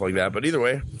crap like that. But either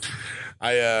way,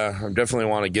 I definitely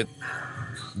want to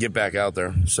get back out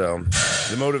there. So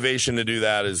the motivation to do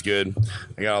that is good.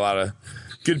 I got a lot of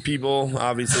good people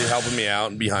obviously helping me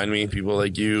out and behind me, people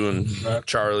like you and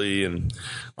Charlie and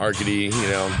Arcady, you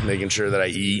know, making sure that I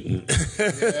eat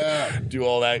and do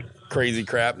all that crazy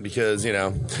crap because, you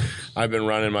know, I've been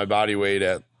running my body weight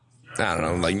at, I don't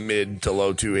know, like mid to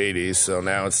low 280s. So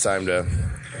now it's time to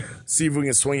see if we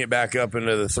can swing it back up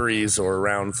into the threes or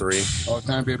around 3. Oh,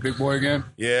 time to be a big boy again?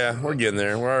 Yeah, we're getting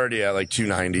there. We're already at like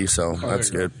 290, so that's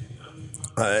good.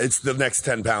 It's the next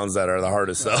 10 pounds that are the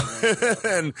hardest, though.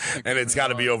 and it's got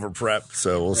to be over prep,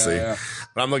 so we'll see. Yeah.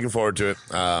 But I'm looking forward to it.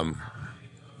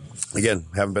 Again,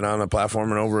 haven't been on the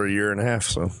platform in over a year and a half,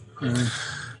 so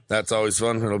that's always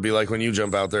fun. It'll be like when you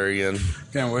jump out there again.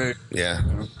 Can't wait. Yeah,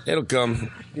 it'll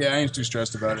come. Yeah, I ain't too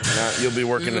stressed about it. You'll be This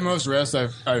working is the most rest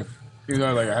I've even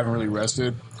though like I haven't really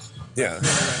rested. Yeah,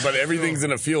 but everything's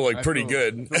going to feel like pretty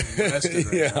good. Rested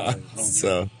right Yeah, now.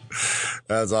 so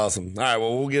that's awesome. All right,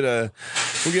 well, we'll get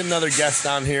another guest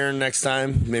on here next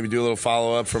time. Maybe do a little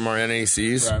follow up from our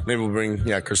NACs. Right. Maybe we'll bring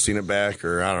Christina back,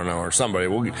 or I don't know, or somebody.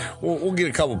 We'll get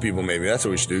a couple people. Maybe that's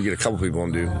what we should do. Get a couple people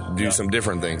and do some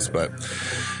different things. But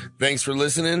thanks for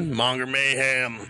listening, Monger Mayhem.